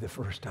baby the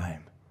first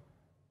time,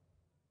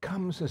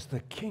 comes as the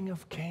King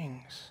of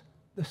Kings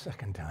the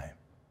second time.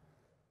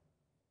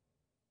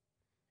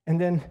 And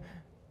then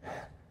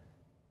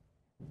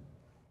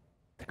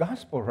the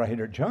gospel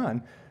writer,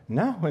 John,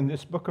 now in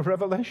this book of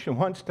Revelation,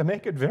 wants to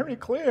make it very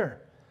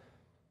clear.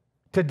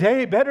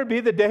 Today better be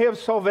the day of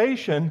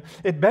salvation.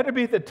 It better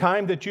be the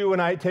time that you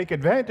and I take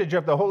advantage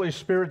of the Holy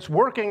Spirit's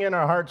working in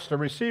our hearts to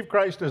receive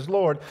Christ as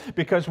Lord,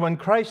 because when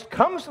Christ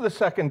comes the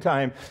second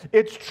time,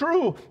 it's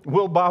true,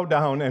 we'll bow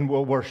down and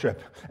we'll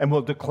worship and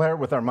we'll declare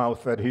with our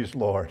mouth that he's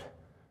Lord.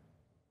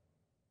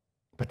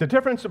 But the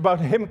difference about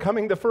him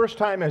coming the first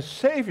time as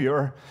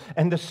Savior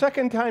and the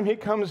second time he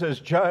comes as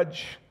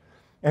Judge,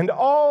 and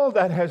all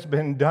that has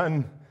been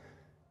done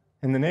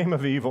in the name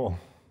of evil,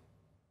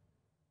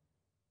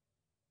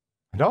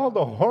 and all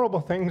the horrible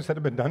things that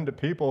have been done to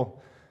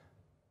people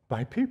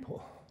by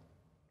people,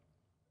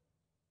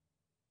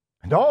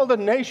 and all the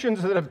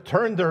nations that have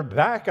turned their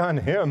back on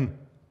him,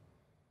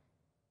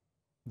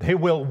 they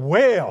will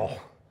wail.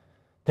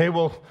 They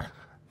will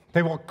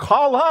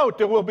call out.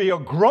 There will be a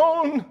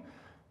groan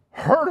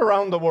heard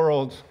around the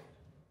world,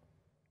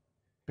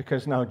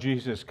 because now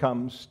Jesus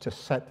comes to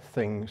set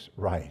things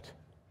right.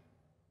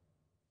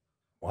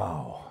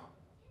 Wow.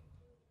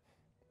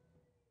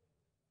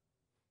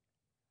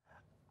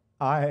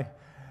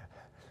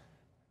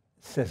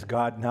 Says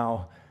God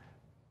now,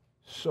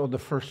 so the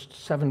first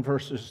 7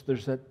 verses,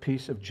 there's that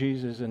piece of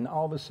Jesus, and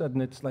all of a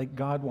sudden it's like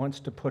God wants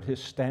to put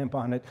his stamp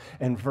on it,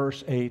 and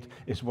verse 8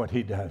 is what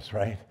he does,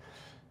 right?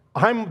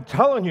 I'm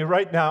telling you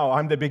right now,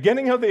 I'm the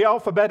beginning of the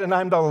alphabet, and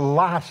I'm the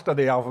last of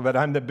the alphabet.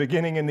 I'm the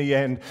beginning and the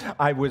end.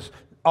 I was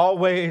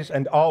always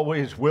and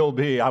always will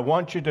be. I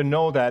want you to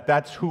know that.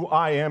 That's who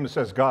I am,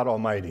 says God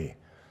Almighty.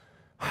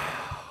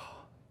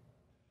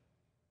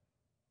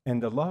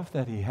 And the love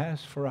that he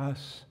has for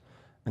us,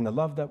 and the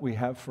love that we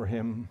have for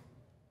him,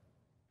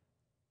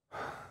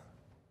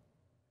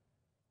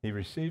 he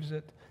receives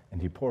it,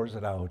 and he pours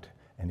it out,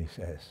 and he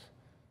says,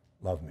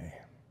 love me.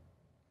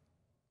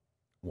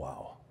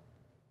 Wow.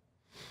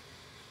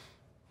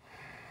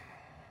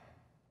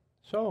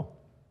 So,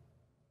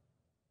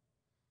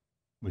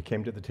 we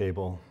came to the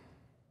table,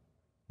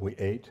 we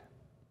ate,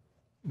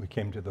 we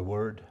came to the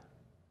Word,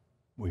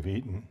 we've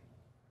eaten.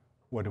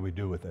 What do we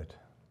do with it?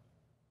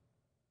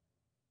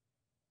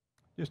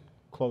 Just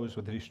close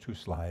with these 2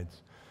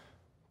 slides.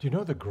 Do you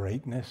know the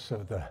greatness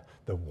of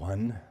the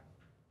one?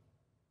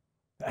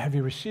 Have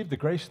you received the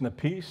grace and the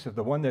peace of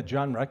the one that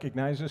John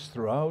recognizes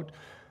throughout?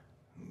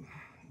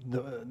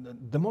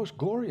 The most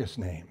glorious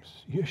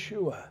names: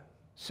 Yeshua,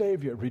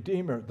 Savior,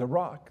 Redeemer, the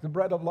Rock, the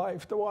Bread of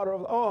Life, the Water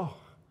of... Oh,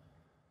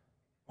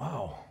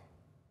 wow.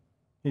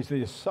 He's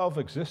the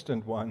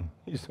self-existent one.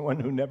 He's the one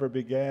who never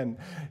began.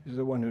 He's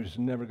the one who's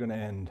never going to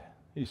end.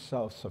 He's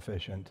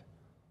self-sufficient.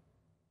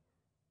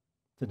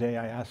 Today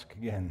I ask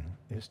again,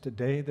 is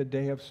today the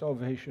day of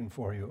salvation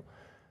for you?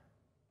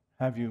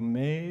 Have you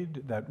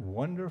made that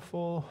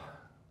wonderful,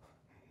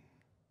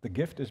 the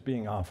gift is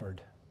being offered.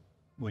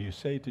 Will you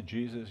say to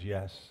Jesus,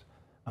 yes,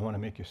 I want to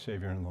make you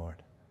Savior and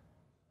Lord.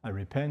 I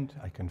repent,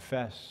 I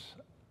confess,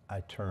 I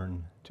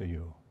turn to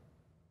you.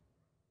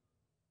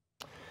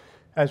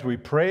 As we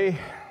pray,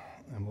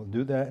 and we'll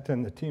do that,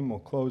 and the team will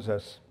close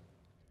us.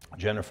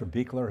 Jennifer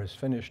Beekler has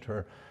finished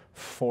her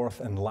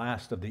 4th and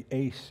last of the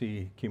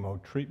AC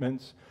chemo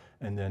treatments,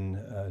 and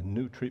then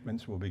new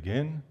treatments will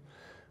begin.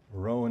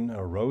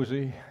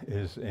 Rosie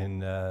is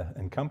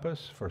in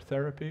Compass for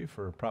therapy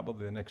for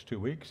probably the next 2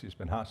 weeks. He's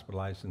been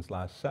hospitalized since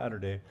last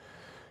Saturday.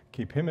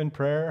 Keep him in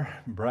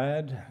prayer.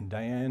 Brad,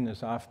 Diane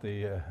is off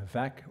the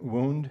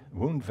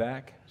wound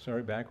vac,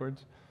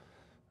 backwards.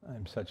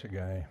 I'm such a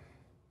guy.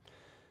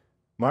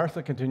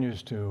 Martha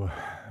continues to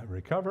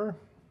recover.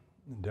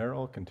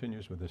 Daryl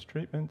continues with his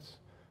treatments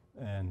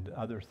and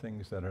other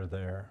things that are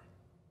there.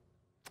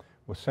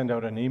 We'll send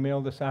out an email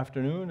this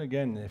afternoon.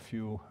 Again, if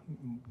you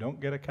don't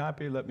get a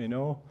copy, let me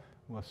know.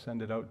 We'll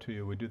send it out to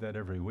you. We do that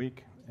every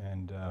week,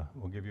 and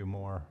we'll give you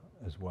more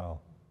as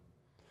well.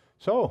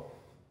 So,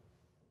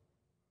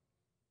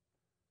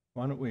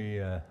 why don't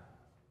we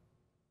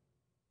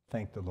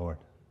thank the Lord?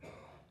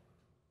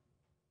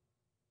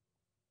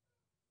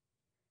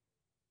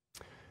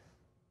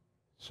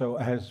 So,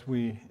 as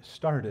we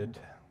started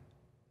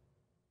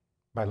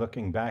by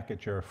looking back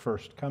at your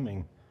first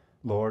coming,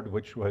 Lord,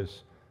 which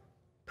was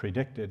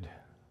predicted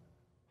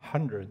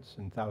hundreds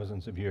and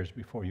thousands of years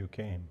before you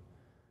came,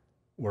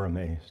 we're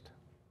amazed.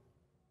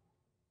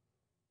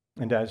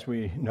 And as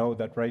we know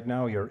that right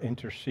now you're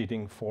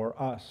interceding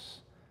for us,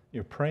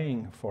 you're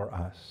praying for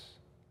us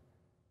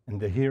in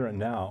the here and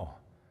now,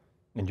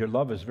 and your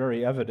love is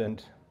very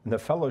evident in the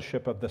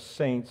fellowship of the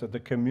saints, of the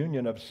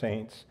communion of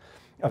saints,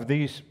 of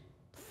these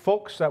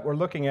folks that we're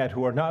looking at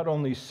who are not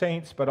only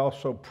saints but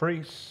also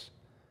priests.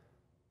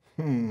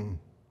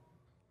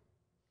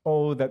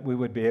 Oh, that we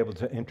would be able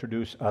to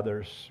introduce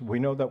others. We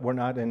know that we're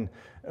not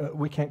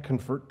we can't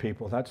convert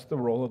people. That's the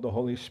role of the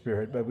Holy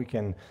Spirit, but we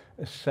can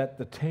set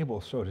the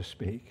table, so to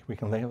speak. We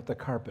can lay out the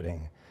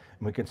carpeting,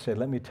 and we can say,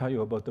 let me tell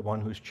you about the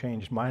one who's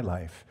changed my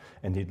life,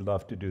 and he'd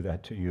love to do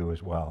that to you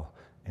as well.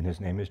 And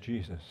his name is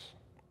Jesus.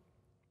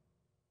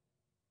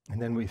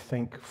 And then we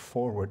think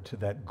forward to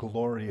that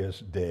glorious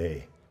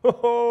day.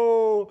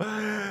 Oh,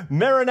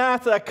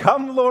 Maranatha,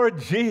 come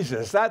Lord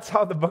Jesus. That's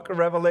how the book of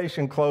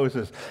Revelation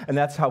closes. And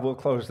that's how we'll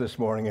close this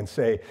morning and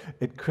say,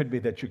 it could be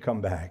that you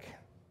come back.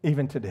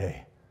 Even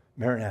today,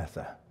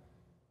 Maranatha,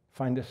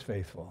 find us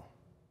faithful.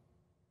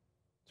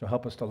 So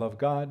help us to love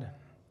God.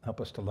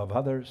 Help us to love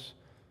others.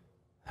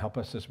 Help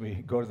us as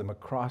we go to the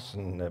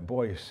McCrossan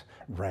Boys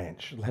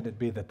Ranch. Let it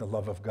be that the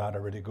love of God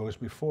already goes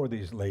before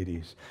these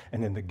ladies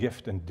and in the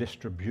gift and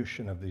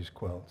distribution of these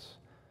quilts.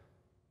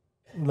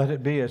 Let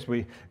it be as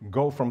we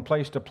go from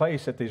place to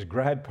place at these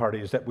grad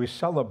parties that we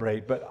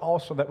celebrate, but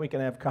also that we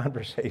can have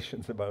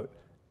conversations about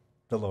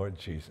the Lord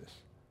Jesus.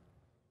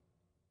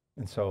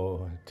 And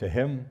so to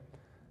him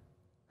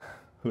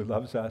who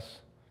loves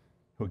us,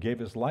 who gave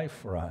his life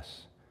for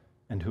us,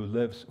 and who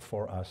lives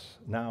for us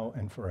now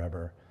and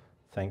forever,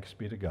 thanks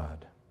be to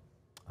God.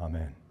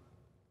 Amen.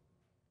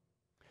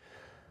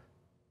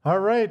 All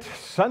right,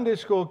 Sunday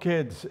school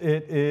kids,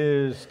 it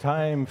is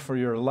time for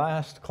your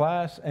last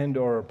class and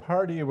or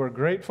party. We're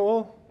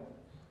grateful.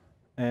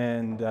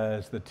 And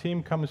as the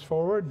team comes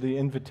forward, the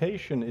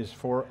invitation is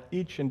for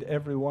each and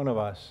every one of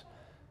us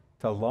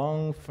to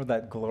long for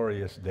that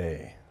glorious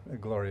day, a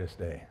glorious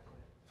day.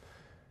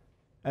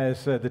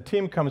 As the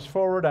team comes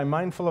forward, I'm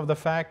mindful of the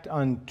fact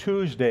on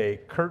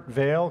Tuesday, Kurt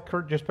Vale,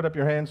 Kurt, just put up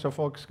your hand so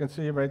folks can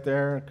see right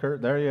there.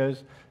 Kurt, there he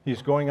is.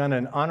 He's going on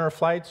an honor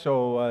flight,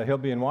 so he'll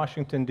be in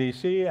Washington,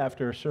 D.C.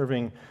 after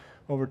serving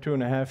over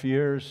 2.5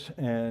 years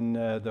in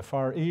the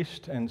Far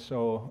East. And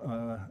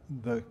so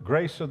the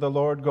grace of the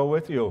Lord go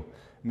with you.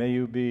 May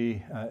you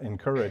be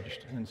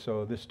encouraged. And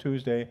so this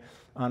Tuesday,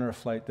 honor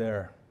flight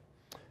there.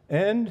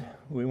 And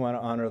we want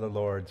to honor the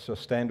Lord. So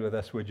stand with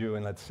us, would you,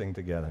 and let's sing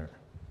together.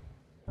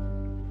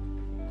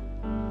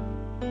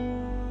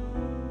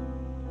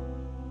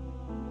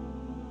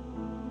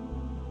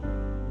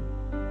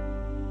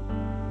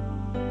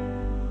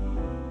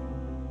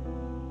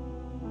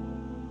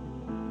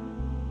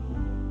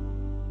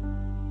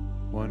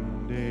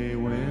 One day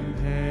when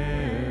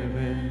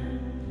heaven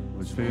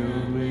was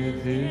filled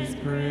with his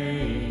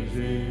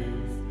praises,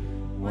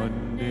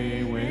 one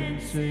day when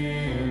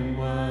sin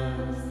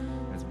was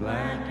as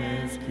black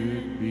as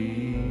could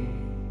be,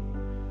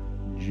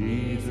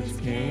 Jesus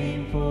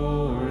came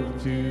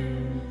forth to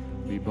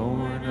be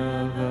born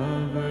of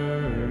a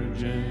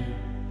virgin,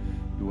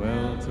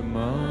 dwelt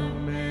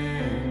among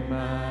men,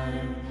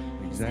 my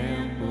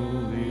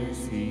example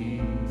is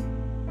he.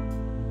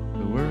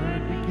 The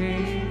Word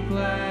became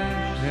flesh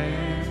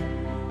and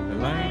the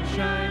light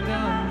shined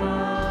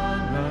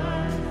among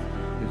us,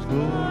 his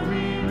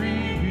glory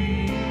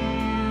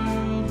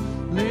revealed.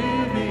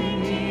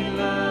 Living he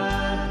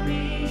loved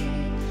me,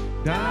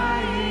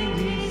 dying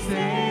he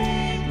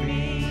saved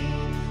me,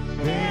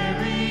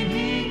 buried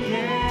he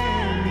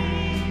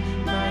carried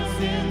my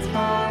sins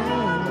far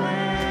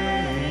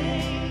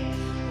away,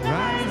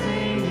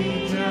 rising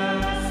he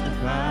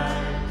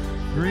justified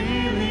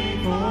freely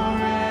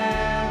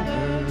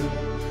forever.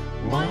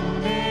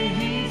 One day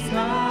he's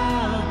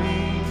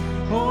coming,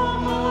 oh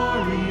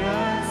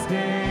glorious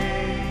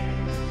day,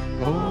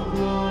 oh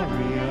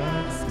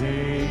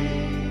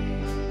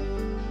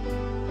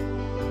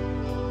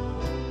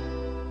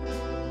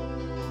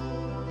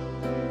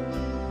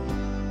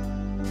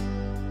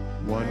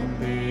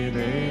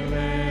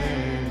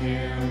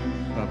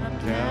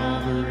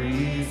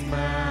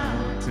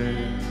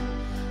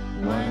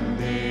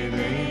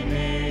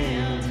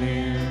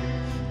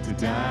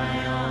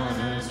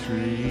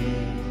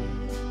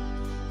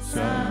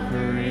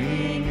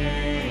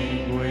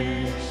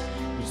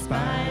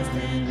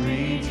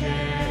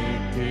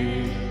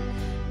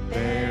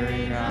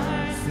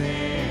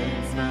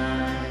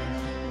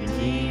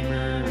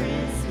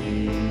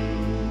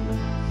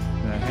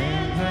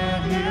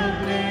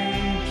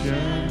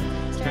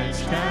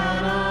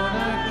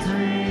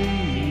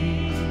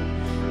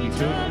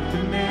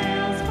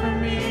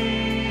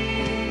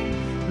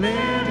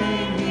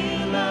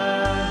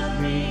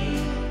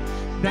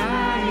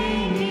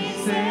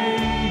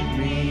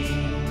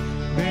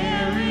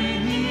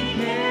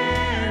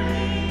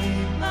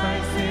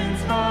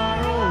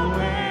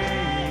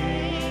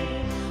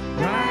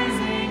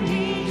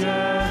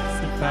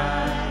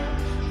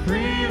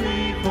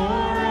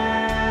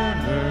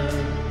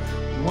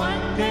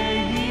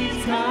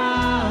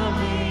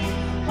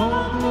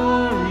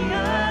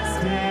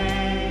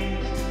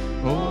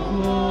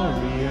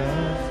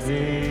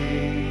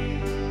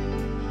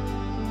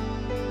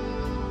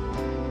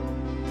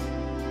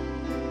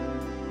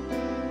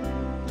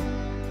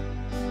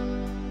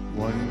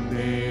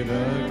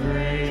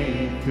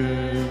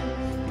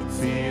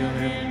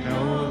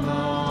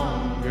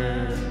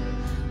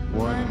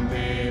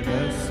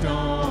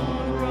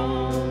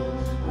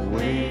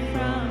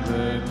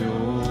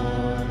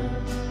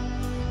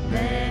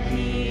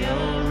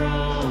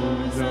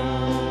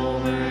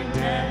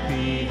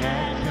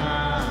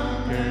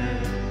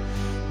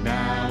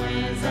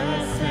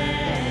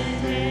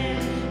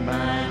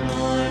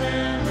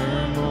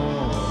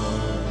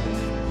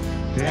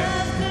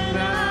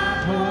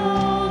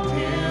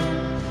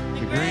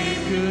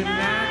could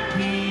not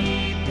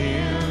keep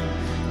him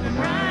from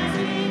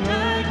rising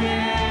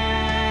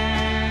again.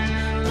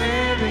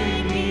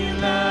 Living, he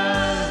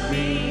loved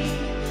me.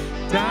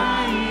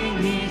 Dying,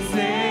 he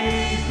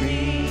saved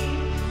me.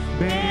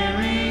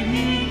 Buried,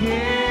 he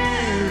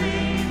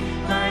carried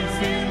my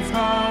sins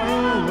far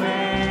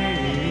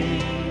away.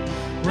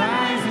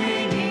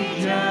 Rising, he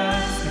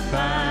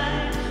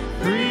justified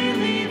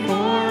freely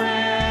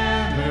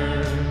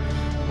forever.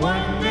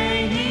 One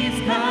day he's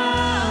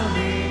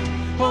coming.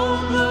 Oh,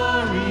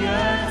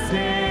 glorious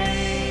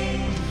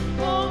day.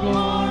 Oh,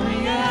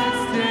 glorious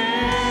day.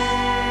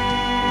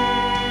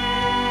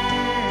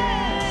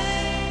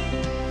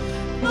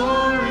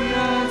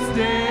 Glorious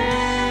day.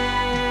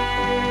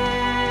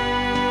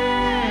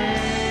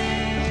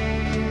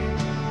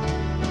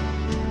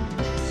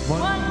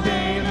 One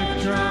day the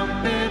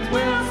trumpet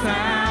will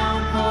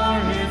sound for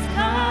his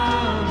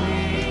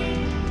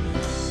coming.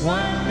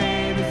 One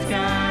day the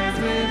skies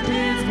with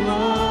his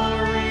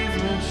glories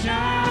will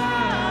shine.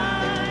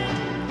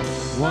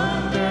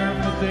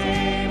 Wonderful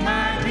day,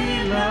 my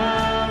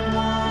beloved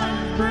one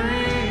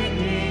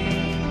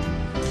bringing.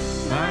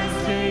 My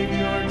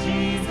Savior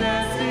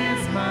Jesus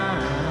is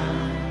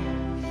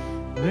mine.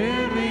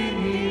 Living,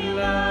 he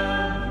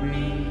loved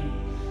me.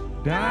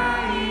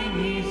 Dying,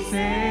 he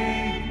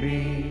saved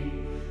me.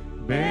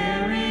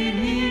 Buried,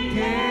 he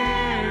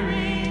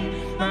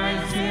carried my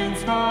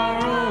sins far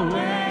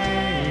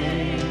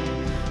away.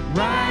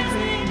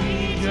 Rising, he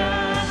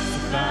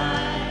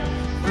justified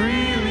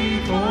freely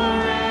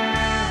forever.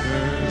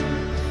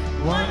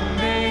 One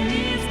day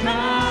he's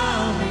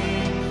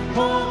coming.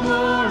 Oh,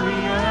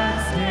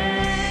 glorious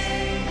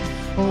day.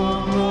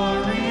 Oh,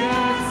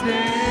 glorious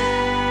day.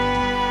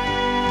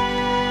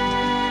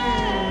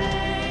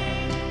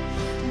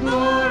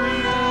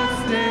 Glorious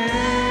day.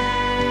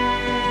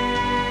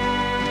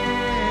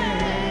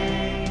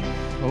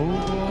 Oh,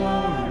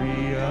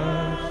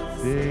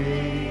 glorious day.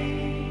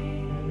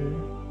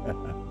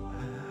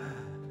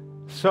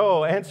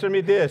 So, answer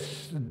me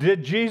this.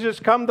 Did Jesus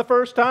come the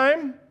first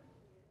time?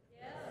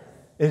 Yes.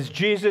 Is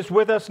Jesus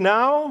with us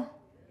now?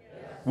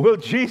 Yes. Will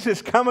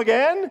Jesus come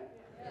again?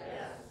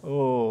 Yes.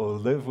 Oh,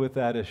 live with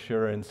that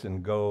assurance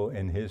and go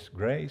in his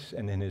grace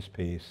and in his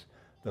peace.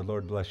 The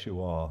Lord bless you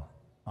all.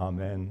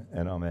 Amen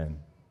and amen.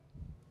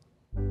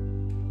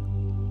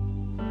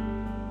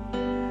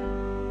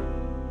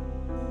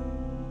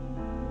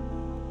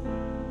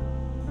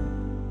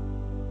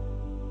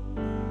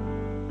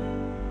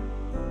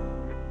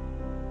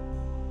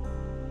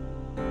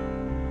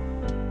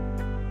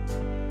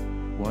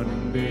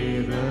 One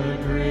day the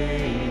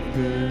grave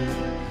could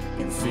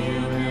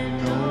conceal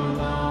him no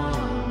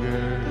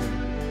longer.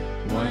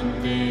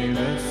 One day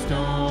the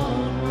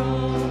stone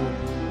rolled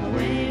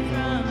away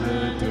from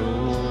the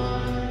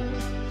door.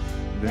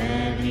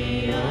 Then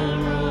he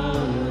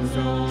arose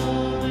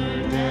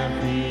over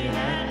death he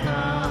had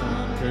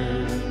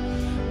conquered.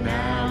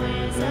 Now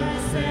is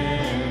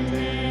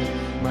ascended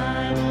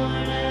my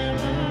Lord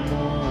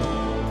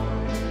evermore.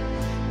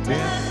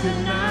 Death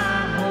could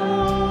not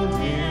hold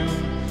him.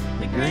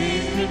 The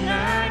grave could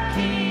not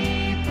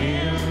keep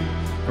him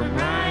from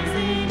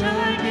rising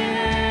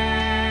again.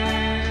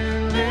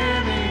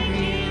 Living,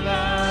 he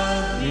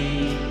loved me.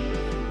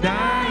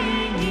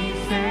 Dying, he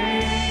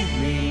saved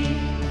me.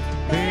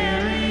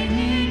 Buried,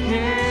 he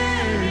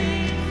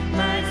carried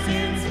my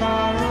sins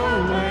far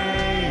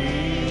away.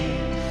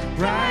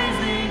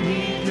 Rising,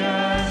 he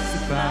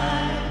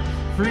justified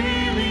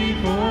freely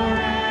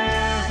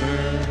forever.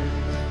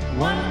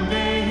 One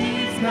day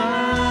he's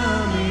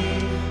coming.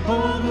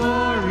 Oh,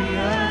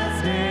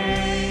 glorious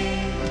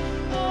day.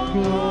 Oh,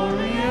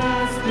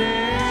 glorious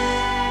day.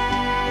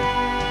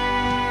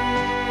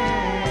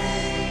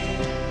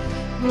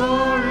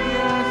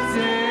 Glorious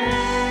day.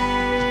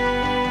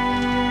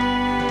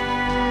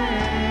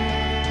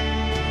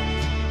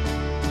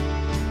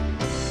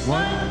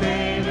 One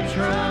day the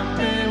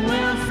trumpet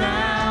will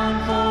sound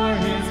for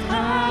his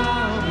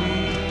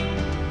coming.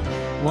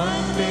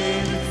 One day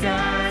the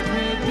skies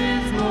with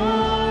his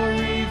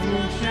glories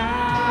will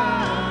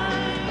shine.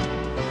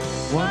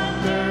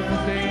 Wonderful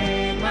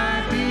day, my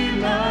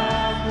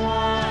beloved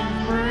one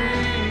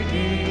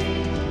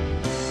bringing.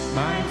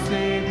 My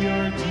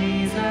Savior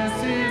Jesus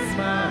is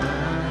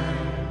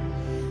mine.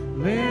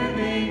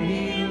 Living,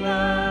 he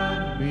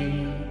loved me.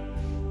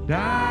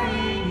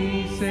 Dying, he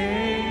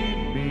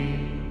saved me.